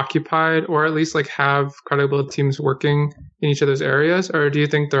occupied, or at least have credible teams working in each of those areas? Or do you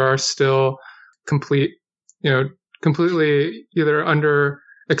think there are still completely either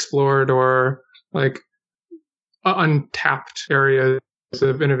underexplored or untapped areas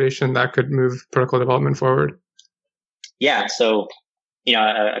of innovation that could move protocol development forward? Yeah. So,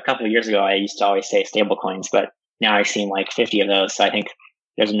 a couple of years ago, I used to always say stable coins, but now I've seen 50 of those. So I think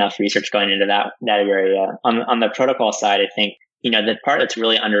there's enough research going into that area. On the protocol side, I think, the part that's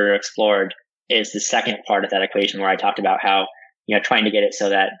really underexplored is the second part of that equation where I talked about how, trying to get it so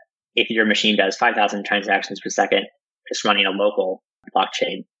that if your machine does 5,000 transactions per second, just running a local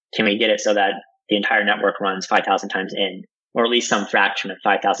blockchain, can we get it so that the entire network runs 5,000 times in, or at least some fraction of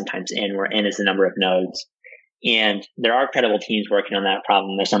 5,000 times in, where n is the number of nodes? And there are credible teams working on that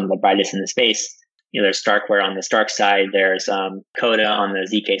problem. There's some of the brightest in the space. There's Starkware on the Stark side. There's Coda on the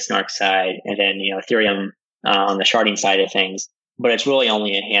ZK Snark side, and then Ethereum on the sharding side of things. But it's really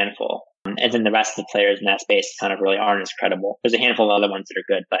only a handful. And then the rest of the players in that space kind of really aren't as credible. There's a handful of other ones that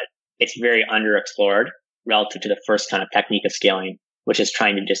are good, but it's very underexplored relative to the first kind of technique of scaling, which is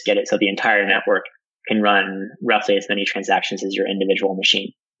trying to just get it so the entire network can run roughly as many transactions as your individual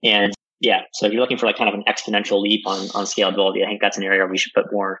machine. And yeah, so if you're looking for kind of an exponential leap on scalability, I think that's an area we should put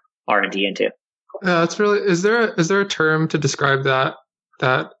more R&D into. That's really, is there a term to describe that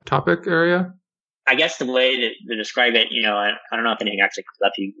topic area? I guess the way to describe it, I don't know if anything actually comes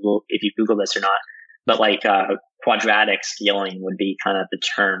up if you Google this or not, but quadratic scaling would be kind of the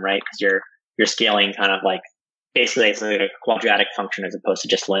term, right? Because you're scaling kind of basically it's like a quadratic function as opposed to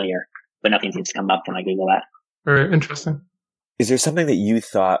just linear, but nothing seems to come up when I Google that. All right, interesting. Is there something that you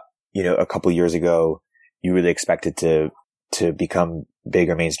thought, a couple years ago you really expected to become big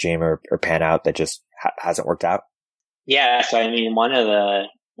or mainstream or pan out that just hasn't worked out? Yeah, so one of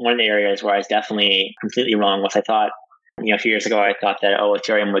the areas where I was definitely completely wrong was I thought, a few years ago I thought that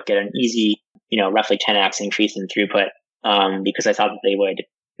Ethereum would get an easy, roughly 10x increase in throughput, because I thought that they would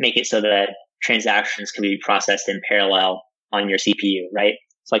make it so that transactions can be processed in parallel on your CPU, right?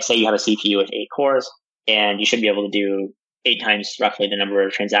 So say you have a CPU with 8 cores, and you should be able to do 8 times roughly the number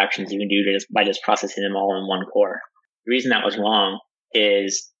of transactions you can do by just processing them all in one core. The reason that was wrong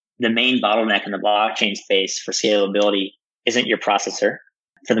is the main bottleneck in the blockchain space for scalability isn't your processor.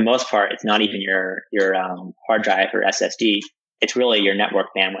 For the most part, it's not even your hard drive or SSD. It's really your network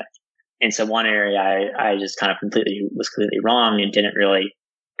bandwidth. And so one area I just kind of was completely wrong and didn't really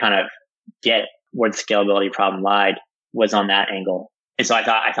kind of get where the scalability problem lied was on that angle. And so I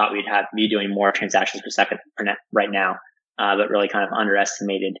thought we'd be doing more transactions per second right now, but really kind of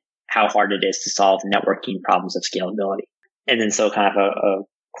underestimated how hard it is to solve networking problems of scalability. And then so kind of a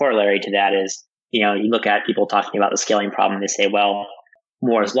corollary to that is, you look at people talking about the scaling problem, they say, well,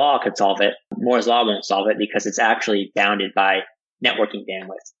 Moore's Law could solve it. Moore's Law won't solve it because it's actually bounded by networking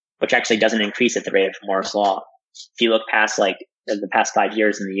bandwidth, which actually doesn't increase at the rate of Moore's Law. If you look past the past 5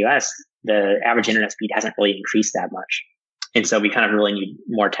 years in the US, the average internet speed hasn't really increased that much. And so we kind of really need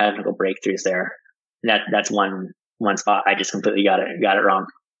more technical breakthroughs there. That's one spot I just completely got it wrong.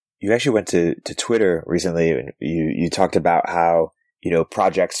 You actually went to Twitter recently and you talked about how,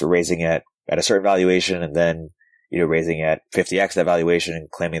 projects are raising at a certain valuation and then, raising at 50x that valuation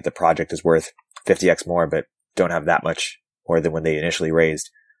and claiming that the project is worth 50x more, but don't have that much more than when they initially raised.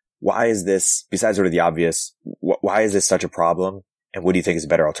 Why is this, besides sort of the obvious, why is this such a problem? And what do you think is a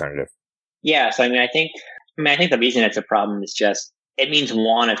better alternative? Yeah. So, I think I mean, I think the reason it's a problem is just, it means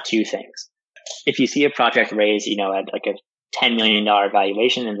one of two things. If you see a project raise, at like a $10 million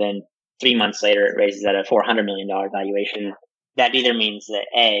valuation, and then 3 months later it raises at a $400 million valuation, that either means that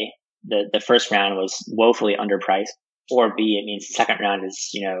A, the first round was woefully underpriced, or B, it means the second round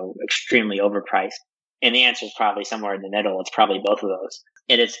is, extremely overpriced. And the answer is probably somewhere in the middle. It's probably both of those.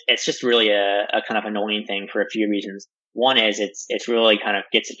 And it's just really a kind of annoying thing for a few reasons. One is it's really kind of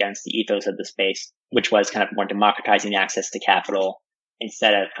gets against the ethos of the space, which was kind of more democratizing access to capital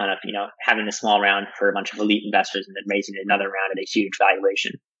instead of kind of, having a small round for a bunch of elite investors and then raising another round at a huge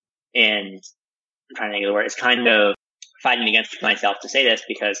valuation. And I'm trying to think of the word. It's kind of fighting against myself to say this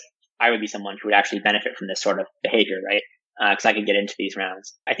because I would be someone who would actually benefit from this sort of behavior, right? Because I could get into these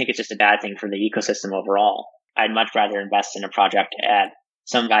rounds. I think it's just a bad thing for the ecosystem overall. I'd much rather invest in a project at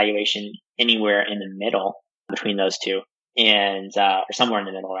some valuation anywhere in the middle between those two, and or somewhere in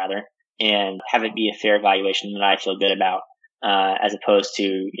the middle rather, and have it be a fair valuation that I feel good about, as opposed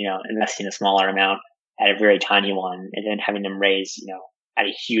to investing a smaller amount at a very tiny one and then having them raise at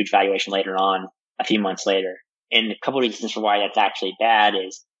a huge valuation later on, a few months later. And a couple of reasons for why that's actually bad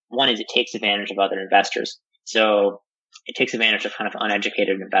is, one is it takes advantage of other investors. So it takes advantage of kind of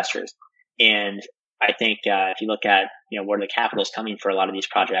uneducated investors. And I think if you look at where the capital is coming for a lot of these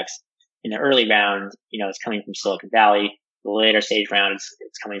projects, in the early round, it's coming from Silicon Valley. The later stage rounds,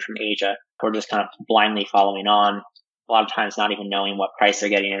 it's coming from Asia. We're just kind of blindly following on, a lot of times not even knowing what price they're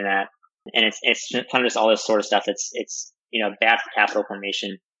getting in at. And it's kind of just all this sort of stuff. It's bad for capital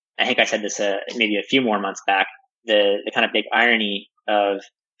formation. I think I said this maybe a few more months back. The kind of big irony of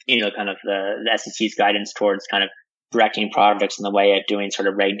kind of the SEC's guidance towards kind of directing projects in the way of doing sort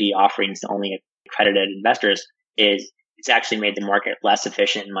of Reg D offerings to only accredited investors is it's actually made the market less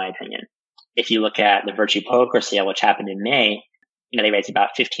efficient, in my opinion. If you look at the Virtue Poker sale, which happened in May, they raised about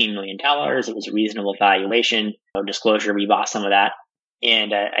 $15 million. It was a reasonable valuation. Disclosure, we bought some of that.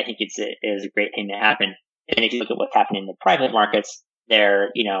 And I think it is a great thing to happen. And if you look at what's happening in the private markets, they're,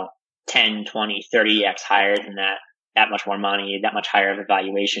 10, 20, 30x higher than that much more money, that much higher of a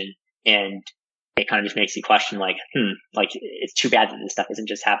valuation. And it kind of just makes you question it's too bad that this stuff isn't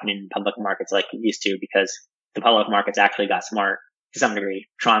just happening in public markets like it used to, because the public markets actually got smart to some degree.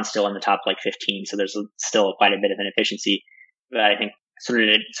 Tron's still in the top 15, so there's still quite a bit of inefficiency. But I think sort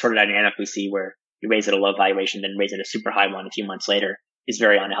of dynamic we see where you raise at a low valuation, then raise at a super high one a few months later is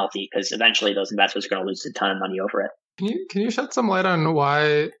very unhealthy, because eventually those investors are going to lose a ton of money over it. Can you shed some light on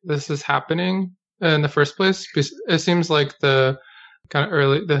why this is happening in the first place? Because it seems like the kind of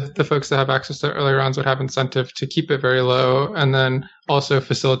early, the folks that have access to early rounds would have incentive to keep it very low and then also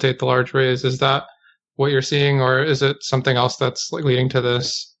facilitate the large raise. Is that what you're seeing, or is it something else that's leading to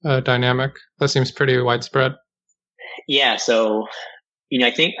this dynamic that seems pretty widespread? Yeah. So,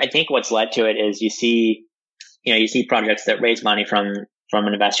 I think what's led to it is you see projects that raise money from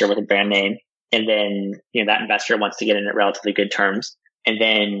an investor with a brand name, and then, that investor wants to get in at relatively good terms. And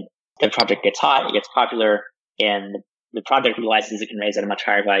then the project gets hot, it gets popular, and the project realizes it can raise at a much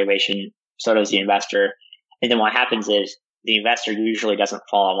higher valuation. So does the investor. And then what happens is the investor usually doesn't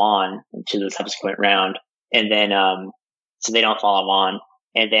follow on to the subsequent round. And then, so they don't follow on.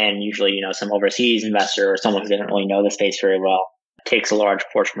 And then usually, some overseas investor or someone who doesn't really know the space very well takes a large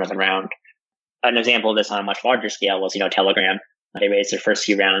portion of the round. An example of this on a much larger scale was, Telegram. They raised their first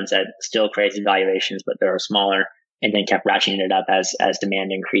few rounds at still crazy valuations, but they were smaller, and then kept ratcheting it up as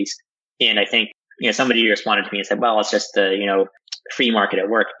demand increased. And I think, somebody responded to me and said, well, it's just the, free market at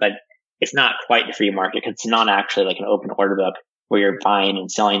work, but it's not quite the free market, because it's not actually like an open order book where you're buying and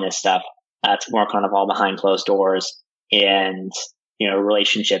selling this stuff. It's more kind of all behind closed doors and,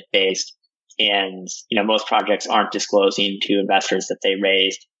 relationship based. And, most projects aren't disclosing to investors that they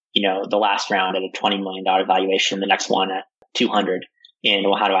raised, the last round at a $20 million valuation, the next one at 200. And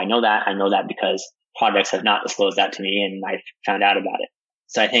well, how do I know that? I know that because projects have not disclosed that to me, and I found out about it.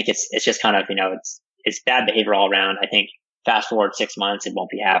 So I think it's just kind of, it's bad behavior all around. I think fast forward 6 months, it won't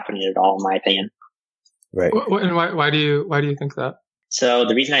be happening at all, in my opinion. Right. And why do you think that? So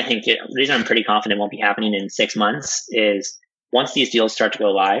the reason I'm pretty confident it won't be happening in 6 months is once these deals start to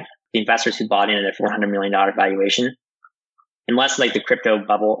go live, the investors who bought in at a $400 million valuation, unless the crypto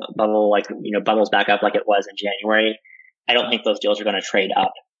bubble, bubbles back up like it was in January, I don't think those deals are going to trade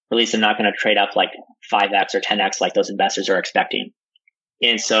up. Or at least they're not going to trade up 5x or 10x like those investors are expecting.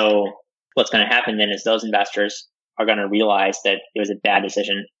 And so what's going to happen then is those investors are going to realize that it was a bad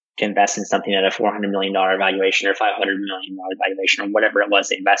decision to invest in something at a $400 million valuation or $500 million valuation or whatever it was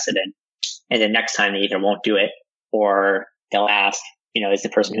they invested in. And then next time they either won't do it, or they'll ask, is the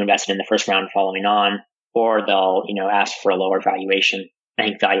person who invested in the first round following on, or they'll, ask for a lower valuation. I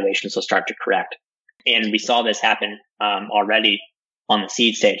think valuations will start to correct. And we saw this happen already on the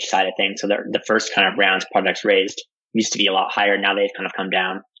seed stage side of things. So the first kind of rounds projects raised used to be a lot higher. Now they've kind of come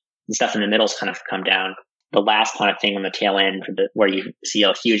down. The stuff in the middle's kind of come down. The last kind of thing on the tail end where you see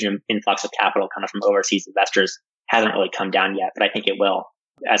a huge influx of capital kind of from overseas investors hasn't really come down yet, but I think it will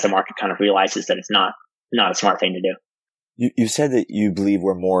as the market kind of realizes that it's not a smart thing to do. You said that you believe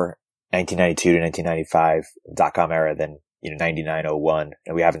we're more 1992 to 1995 dot-com era than 99-01,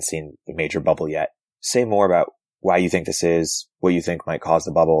 and we haven't seen the major bubble yet. Say more about why you think this is, what you think might cause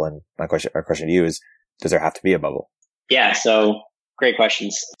the bubble, and our question to you is, does there have to be a bubble? Yeah, so great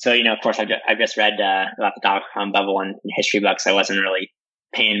questions. So, of course, I've just read about the dot-com bubble in history books. I wasn't really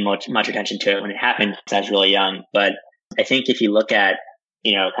paying much attention to it when it happened because I was really young. But I think if you look at,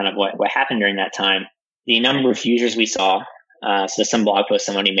 kind of what happened during that time, the number of users we saw, so some blog post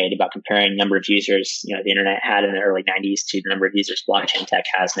somebody made about comparing number of users, the internet had in the early 90s to the number of users blockchain tech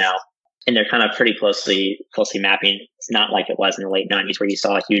has now. And they're kind of pretty closely mapping. It's not like it was in the late 90s where you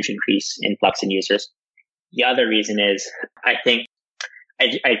saw a huge influx in users. The other reason is I think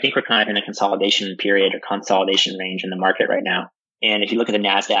we're kind of in a consolidation period or consolidation range in the market right now. And if you look at the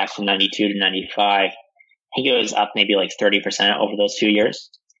NASDAQ from 92 to 95, I think it was up maybe like 30% over those 2 years.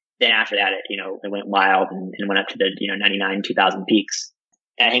 Then after that, it went wild and went up to the, 99, 2000 peaks.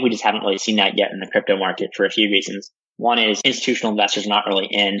 And I think we just haven't really seen that yet in the crypto market for a few reasons. One is institutional investors not really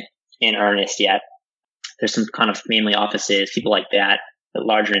in earnest yet. There's some kind of mainly offices, people like that, but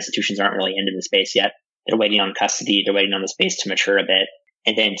larger institutions aren't really into the space yet. They're waiting on custody. They're waiting on the space to mature a bit.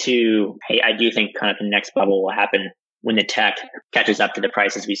 And then two, I do think kind of the next bubble will happen when the tech catches up to the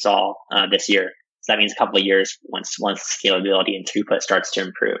prices we saw this year. So that means a couple of years once scalability and throughput starts to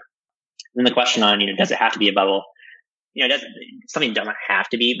improve. Then the question on, does it have to be a bubble? Something doesn't have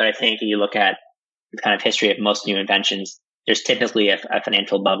to be, but I think if you look at the kind of history of most new inventions, there's typically a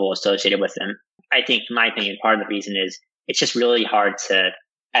financial bubble associated with them. I think, in my opinion, part of the reason is it's just really hard to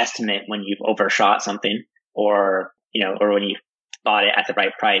estimate when you've overshot something or when you bought it at the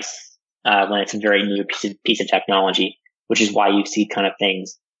right price, when it's a very new piece of technology, which is why you see kind of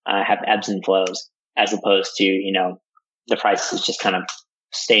things have ebbs and flows as opposed to, the price is just kind of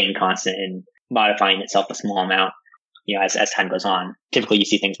staying constant and modifying itself a small amount, as time goes on. Typically you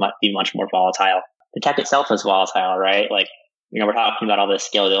see things might be much more volatile. The tech itself is volatile, right? Like, we're talking about all this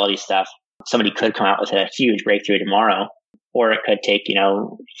scalability stuff. Somebody could come out with a huge breakthrough tomorrow, or it could take,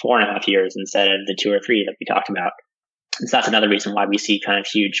 4.5 years instead of the 2 or 3 that we talked about. And so that's another reason why we see kind of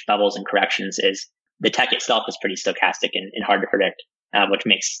huge bubbles and corrections is the tech itself is pretty stochastic and hard to predict, which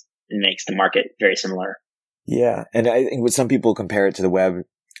makes the market very similar. Yeah. And I think when some people compare it to the web,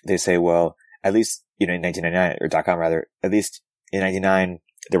 they say, well, at least, in 1999 or .com rather, at least in 99,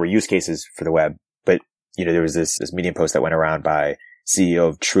 there were use cases for the web. But, there was this Medium post that went around by CEO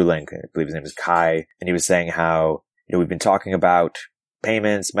of TrueLink. I believe his name was Kai. And he was saying how, we've been talking about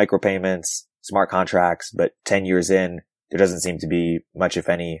payments, micropayments, smart contracts, but 10 years in, there doesn't seem to be much, if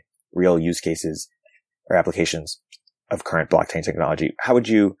any, real use cases or applications of current blockchain technology. How would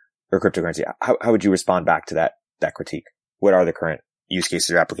you, or cryptocurrency, how would you respond back to that critique? What are the current use cases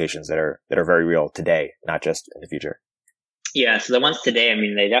or applications that are very real today, not just in the future? Yeah, so the ones today,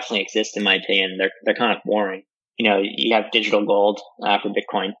 they definitely exist in my opinion. They're kind of boring. You have digital gold for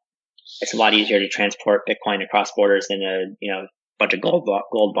Bitcoin. It's a lot easier to transport Bitcoin across borders than a bunch of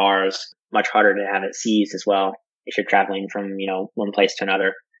gold bars. Much harder to have it seized as well if you're traveling from one place to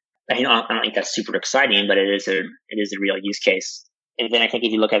another. I don't think that's super exciting, but it is a real use case. And then I think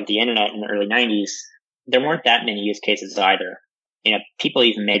if you look at the internet in the early 90s, there weren't that many use cases either. People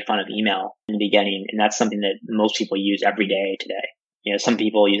even made fun of email in the beginning, and that's something that most people use every day today. Some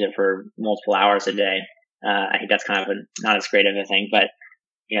people use it for multiple hours a day. I think that's kind of not as great of a thing, but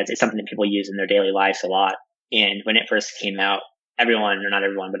it's something that people use in their daily lives a lot. And when it first came out, everyone, or not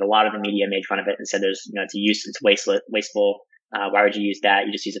everyone, but a lot of the media made fun of it and said it's wasteful. Why would you use that?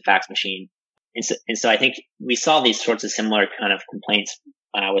 You just use a fax machine. And so I think we saw these sorts of similar kind of complaints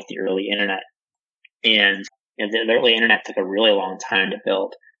with the early internet. And the early internet took a really long time to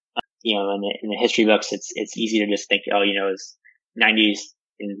build. In the history books, it's easy to just think, it was 90s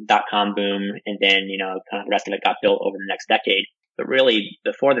and .com boom, and then kind of the rest of it got built over the next decade. But really,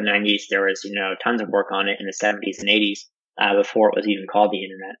 before the 90s, there was tons of work on it in the 70s and 80s before it was even called the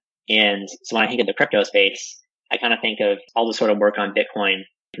internet. And so when I think of the crypto space, I kind of think of all the sort of work on Bitcoin.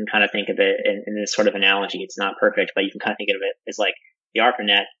 You can kind of think of it in this sort of analogy. It's not perfect, but you can kind of think of it as like the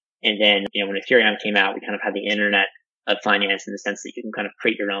ARPANET. And then, when Ethereum came out, we kind of had the internet of finance in the sense that you can kind of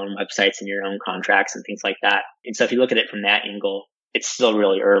create your own websites and your own contracts and things like that. And so if you look at it from that angle, it's still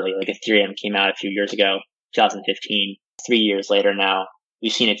really early. Like Ethereum came out a few years ago, 2015. 3 years later now,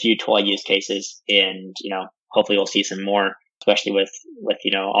 we've seen a few toy use cases, and hopefully we'll see some more, especially with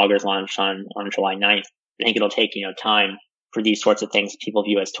Augur's launch on July 9th. I think it'll take time for these sorts of things that people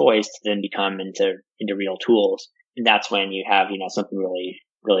view as toys to then become into real tools, and that's when you have something really,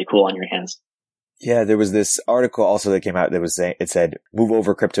 really cool on your hands. Yeah, there was this article also that came out that was saying, it said, "Move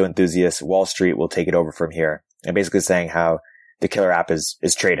over, crypto enthusiasts. Wall Street will take it over from here." And basically saying how the killer app is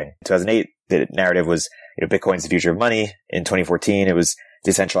trading. In 2008, the narrative was, Bitcoin's the future of money. In 2014, it was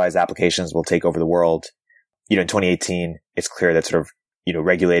decentralized applications will take over the world. In 2018, it's clear that sort of,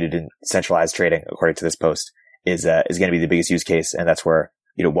 regulated and centralized trading, according to this post, is going to be the biggest use case. And that's where,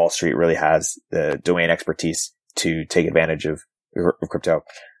 Wall Street really has the domain expertise to take advantage of crypto.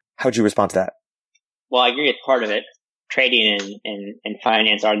 How would you respond to that? Well, I agree with part of it. Trading and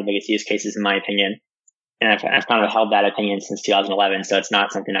finance are the biggest use cases, in my opinion. And I've kind of held that opinion since 2011, so it's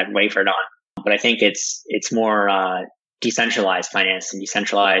not something I've wavered on. But I think it's more decentralized finance and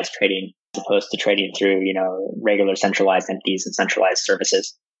decentralized trading as opposed to trading through, regular centralized entities and centralized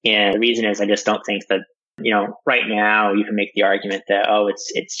services. And the reason is I just don't think that, right now you can make the argument that,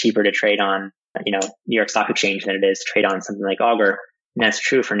 it's cheaper to trade on, New York Stock Exchange than it is to trade on something like Augur. And that's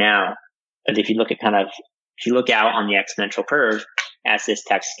true for now. But if you look out on the exponential curve as this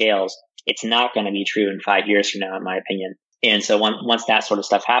tech scales, it's not going to be true in 5 years from now, in my opinion. And so once that sort of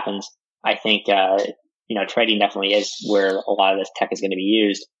stuff happens, I think, trading definitely is where a lot of this tech is going to be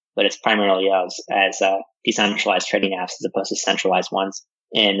used, but it's primarily as decentralized trading apps as opposed to centralized ones,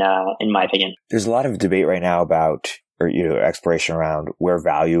 in my opinion. There's a lot of debate right now about, exploration around where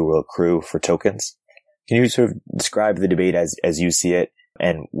value will accrue for tokens. Can you sort of describe the debate as you see it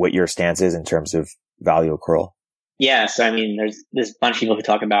and what your stance is in terms of value accrual? Yeah. So, there's a bunch of people who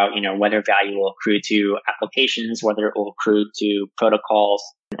talk about, whether value will accrue to applications, whether it will accrue to protocols,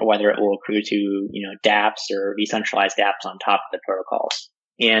 or whether it will accrue to, dApps or decentralized apps on top of the protocols.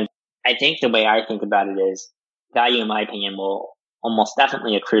 And I think the way I think about it is value, in my opinion, will almost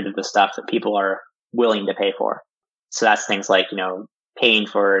definitely accrue to the stuff that people are willing to pay for. So that's things like, paying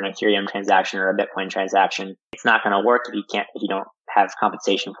for an Ethereum transaction or a Bitcoin transaction. It's not going to work if you don't have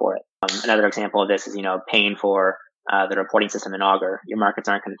compensation for it. Another example of this is, paying for the reporting system in Augur. Your markets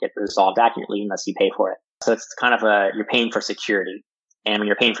aren't going to get resolved accurately unless you pay for it. So it's kind of you're paying for security. And when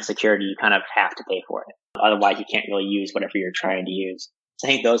you're paying for security, you kind of have to pay for it. Otherwise, you can't really use whatever you're trying to use. So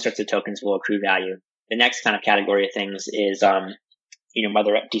I think those sorts of tokens will accrue value. The next kind of category of things is,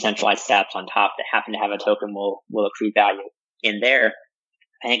 whether decentralized apps on top that happen to have a token will accrue value. In there,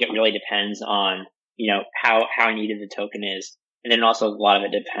 I think it really depends on, how needed the token is. And then also a lot of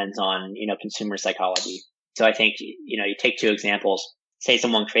it depends on, consumer psychology. So I think, you take two examples. Say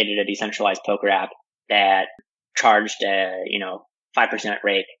someone created a decentralized poker app that charged a, 5%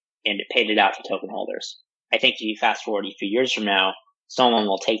 rate and it paid it out to token holders. I think if you fast forward a few years from now, someone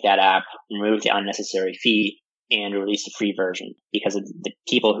will take that app, remove the unnecessary fee, and release a free version because the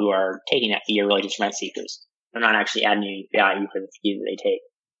people who are taking that fee are really just rent seekers. They're not actually adding any value for the fee that they take.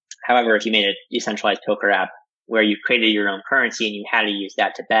 However, if you made a decentralized poker app where you created your own currency and you had to use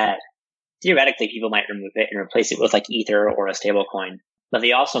that to bet, theoretically people might remove it and replace it with like Ether or a stable coin, but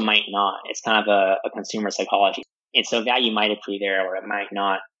they also might not. It's kind of a consumer psychology. And so value might accrue there or it might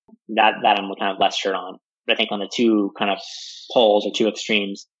not. That I'm kind of less sure on. But I think on the two kind of poles or two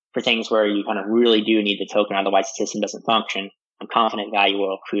extremes, for things where you kind of really do need the token, otherwise the system doesn't function, I'm confident value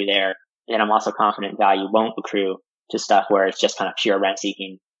will accrue there. And I'm also confident value won't accrue to stuff where it's just kind of pure rent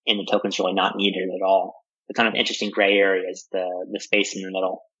seeking and the token's really not needed at all. The kind of interesting gray area is the space in the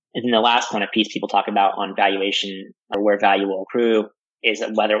middle. And then the last kind of piece people talk about on valuation or where value will accrue is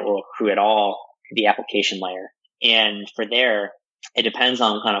whether it will accrue at all to the application layer. And for there, it depends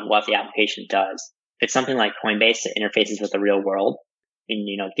on kind of what the application does. If it's something like Coinbase that interfaces with the real world and,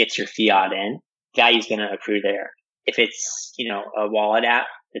 gets your fiat in, value is going to accrue there. If it's, a wallet app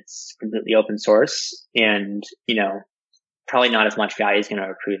that's completely open source and, probably not as much value is going to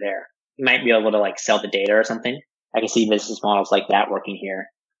accrue there. You might be able to like sell the data or something. I can see business models like that working here.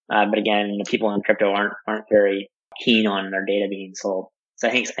 But again, the people in crypto aren't very keen on their data being sold. So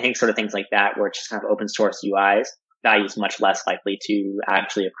I think sort of things like that, where it's just kind of open source UIs, value is much less likely to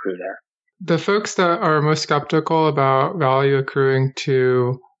actually accrue there. The folks that are most skeptical about value accruing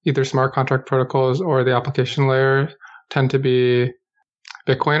to either smart contract protocols or the application layer tend to be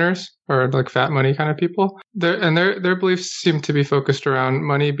Bitcoiners or like fat money kind of people. Their beliefs seem to be focused around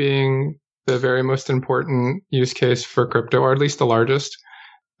money being the very most important use case for crypto, or at least the largest.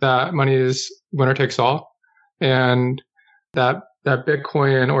 That money is winner takes all, and that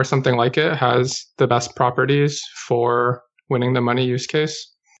Bitcoin or something like it has the best properties for winning the money use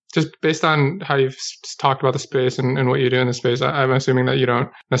case. just based on how you've talked about the space and what you do in the space, I'm assuming that you don't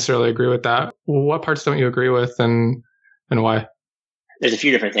necessarily agree with that. What parts don't you agree with, and why? There's a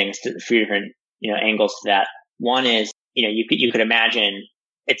few different things, a few different angles to that. One is you could imagine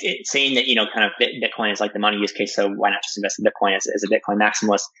it's saying that kind of Bitcoin is like the money use case, so why not just invest in Bitcoin as a Bitcoin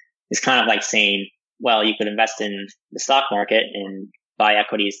maximalist? It's kind of like saying, well, you could invest in the stock market and buy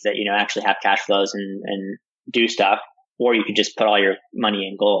equities that actually have cash flows and do stuff, or you could just put all your money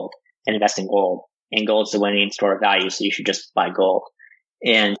in gold and invest in gold. And gold's the winning store of value, so you should just buy gold.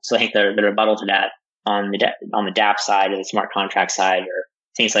 And so I think the rebuttal to that on the dApp side or the smart contract side or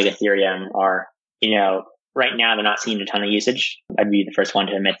things like Ethereum are, right now they're not seeing a ton of usage. I'd be the first one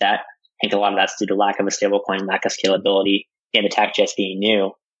to admit that. I think a lot of that's due to lack of a stablecoin, lack of scalability, and the tech just being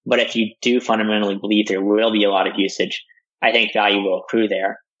new. But if you do fundamentally believe there will be a lot of usage, I think value will accrue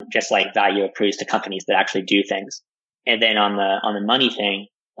there, just like value accrues to companies that actually do things. And then on the money thing,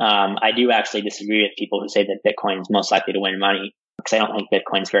 I do actually disagree with people who say that Bitcoin is most likely to win money, because I don't think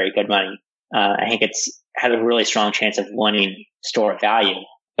Bitcoin's very good money. I think it's has a really strong chance of winning store of value,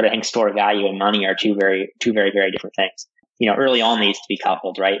 but I think store of value and money are two very, very different things. Early on they used to be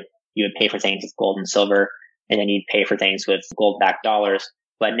coupled, right? You would pay for things with gold and silver, and then you'd pay for things with gold-backed dollars.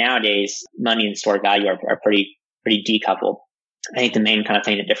 But nowadays, money and store of value are pretty decoupled. I think the main kind of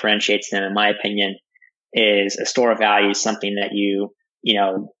thing that differentiates them, in my opinion, is a store of value is something that you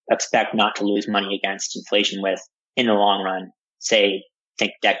expect not to lose money against inflation with in the long run,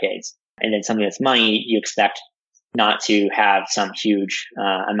 think decades. And then something that's money, you expect not to have some huge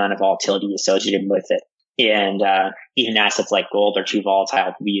amount of volatility associated with it. And even assets like gold are too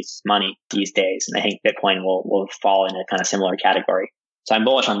volatile to be used as money these days. And I think Bitcoin will fall in a kind of similar category. So I'm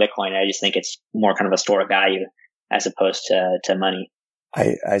bullish on Bitcoin. I just think it's more kind of a store of value as opposed to money.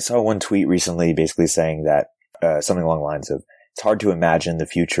 I saw one tweet recently basically saying that something along the lines of, it's hard to imagine the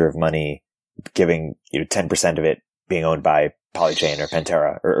future of money giving 10% of it being owned by Polychain or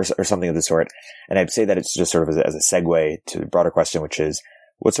Pantera or something of the sort. And I'd say that it's just sort of as a segue to the broader question, which is,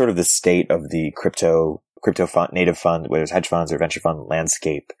 what's sort of the state of the crypto fund, native fund, whether it's hedge funds or venture fund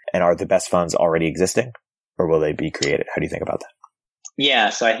landscape? And are the best funds already existing, or will they be created? How do you think about that? Yeah.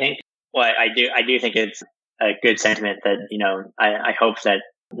 So I think, I do think it's a good sentiment that, I hope that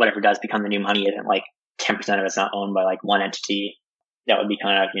whatever does become the new money isn't like 10% of it's not owned by like one entity. That would be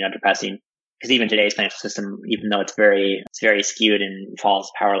kind of, depressing. Because even today's financial system, even though it's very skewed and follows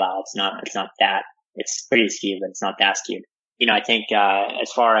power law, it's not that. It's pretty skewed, but it's not that skewed. I think,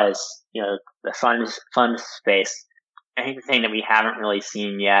 as far as, the fund space, I think the thing that we haven't really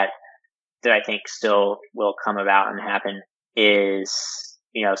seen yet that I think still will come about and happen is,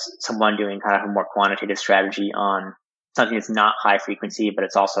 someone doing kind of a more quantitative strategy on something that's not high frequency, but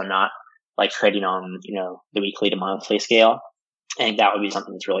it's also not like trading on, the weekly to monthly scale. I think that would be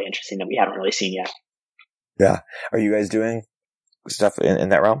something that's really interesting that we haven't really seen yet. Yeah. Are you guys doing stuff in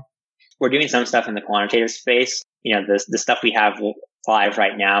that realm? We're doing some stuff in the quantitative space. The stuff we have live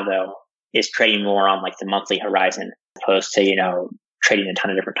right now, though, is trading more on like the monthly horizon, opposed to, trading a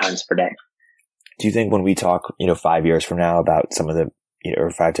ton of different times per day. Do you think when we talk, 5 years from now about some of the, or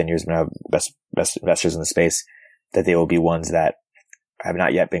 5-10 years from now, best investors in the space, that they will be ones that have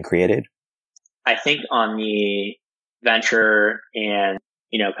not yet been created? I think on the venture and,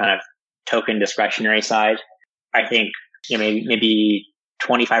 kind of token discretionary side, I think, maybe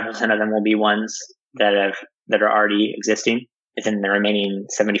 25% of them will be ones that are already existing. And then the remaining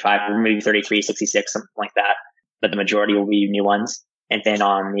 75, maybe 33, 66, something like that. But the majority will be new ones. And then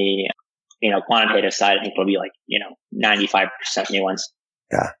on the, quantitative side, I think it'll be like, 95% new ones.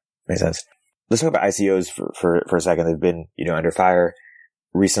 Yeah, makes sense. Let's talk about ICOs for a second. They've been, under fire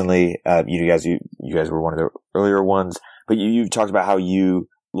recently. You guys were one of the earlier ones, but you've talked about how you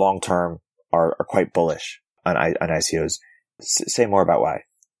long term are quite bullish on ICOs. Say more about why.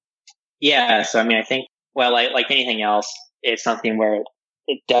 Yeah. So, I think, like anything else, it's something where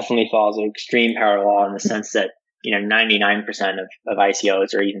it definitely follows an extreme power law in the sense that, 99% of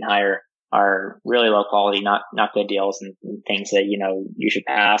ICOs or even higher are really low quality, not good deals and things that, you should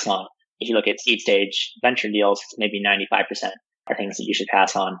pass on. If you look at seed stage venture deals, maybe 95% are things that you should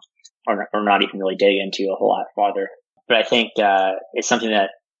pass on or not even really dig into a whole lot farther. But I think, it's something that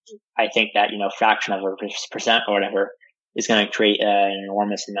I think that, fraction of a percent or whatever is going to create an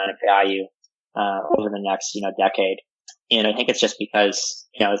enormous amount of value, over the next, decade. And I think it's just because,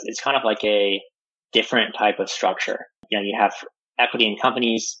 it's kind of like a different type of structure. You have equity in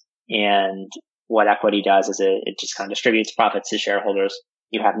companies, and what equity does is it just kind of distributes profits to shareholders.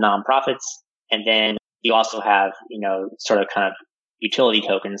 You have nonprofits, and then you also have, sort of kind of utility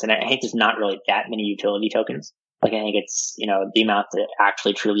tokens. And I think there's not really that many utility tokens. Like, I think it's, the amount that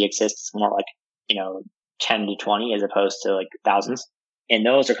actually truly exists is more like, 10 to 20 as opposed to like thousands. And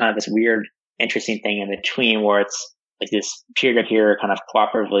those are kind of this weird, interesting thing in between where it's like this peer-to-peer kind of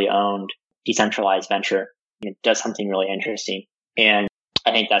cooperatively owned, decentralized venture. It does something really interesting. And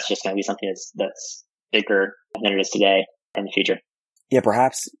I think that's just going to be something that's bigger than it is today in the future. Yeah,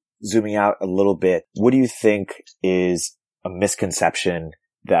 perhaps zooming out a little bit, what do you think is a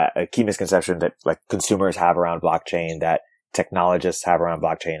key misconception that like consumers have around blockchain, that technologists have around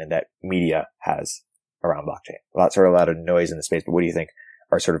blockchain, and that media has around blockchain? A lot of noise in the space, but what do you think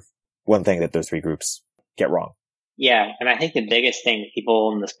are sort of one thing that those three groups get wrong? Yeah. And I think the biggest thing that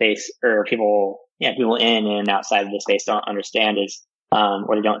people in the space, or people in and outside of the space don't understand is,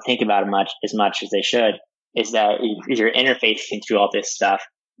 or they don't think about it as much as they should, is that if you're interfacing through all this stuff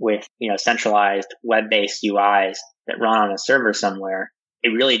with, centralized web-based UIs that run on a server somewhere, it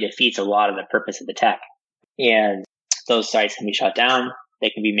really defeats a lot of the purpose of the tech. And those sites can be shut down.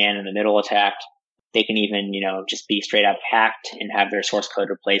 They can be man-in-the-middle attacked. They can even, just be straight up hacked and have their source code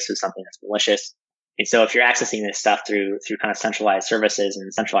replaced with something that's malicious. And so if you're accessing this stuff through kind of centralized services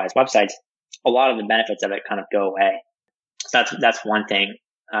and centralized websites, a lot of the benefits of it kind of go away. So that's one thing.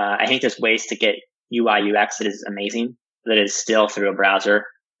 I think there's ways to get UI UX that is amazing, that is still through a browser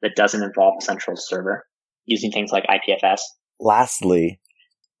that doesn't involve a central server, using things like IPFS. Lastly,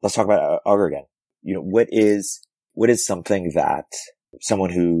 let's talk about Augur again. What is something that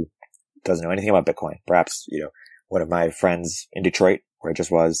someone who doesn't know anything about Bitcoin, perhaps, one of my friends in Detroit, where I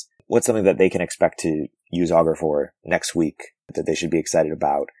just was, what's something that they can expect to use Augur for next week that they should be excited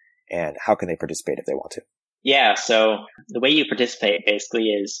about, and how can they participate if they want to? Yeah. So the way you participate basically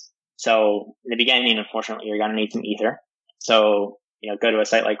is, so in the beginning, unfortunately, you're going to need some Ether. So, go to a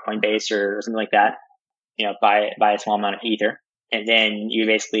site like Coinbase or something like that, buy a small amount of Ether. And then you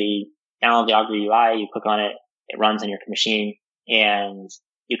basically download the Augur UI, you click on it, it runs on your machine, and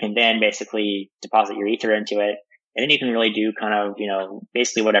you can then basically deposit your Ether into it. And then you can really do kind of,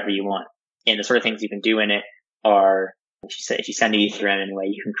 basically whatever you want. And the sort of things you can do in it are, if you send Ether in anyway,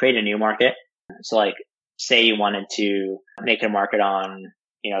 you can create a new market. So like, say you wanted to make a market on,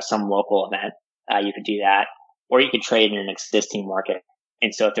 some local event, you could do that, or you could trade in an existing market.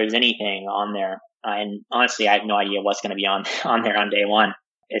 And so if there's anything on there, and honestly, I have no idea what's going to be on there on day one.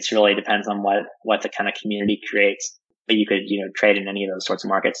 It really depends on what the kind of community creates. But you could, trade in any of those sorts of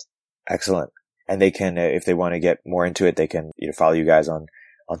markets. Excellent. And they can, if they want to get more into it, they can follow you guys on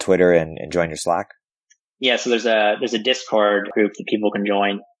Twitter and join your Slack. Yeah. So there's a Discord group that people can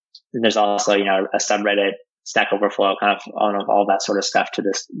join. And there's also, a subreddit, Stack Overflow, kind of all that sort of stuff to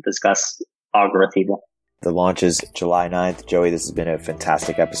discuss Augur with people. The launch is July 9th. Joey, this has been a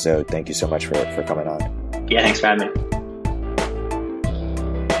fantastic episode. Thank you so much for coming on. Yeah, thanks for having me.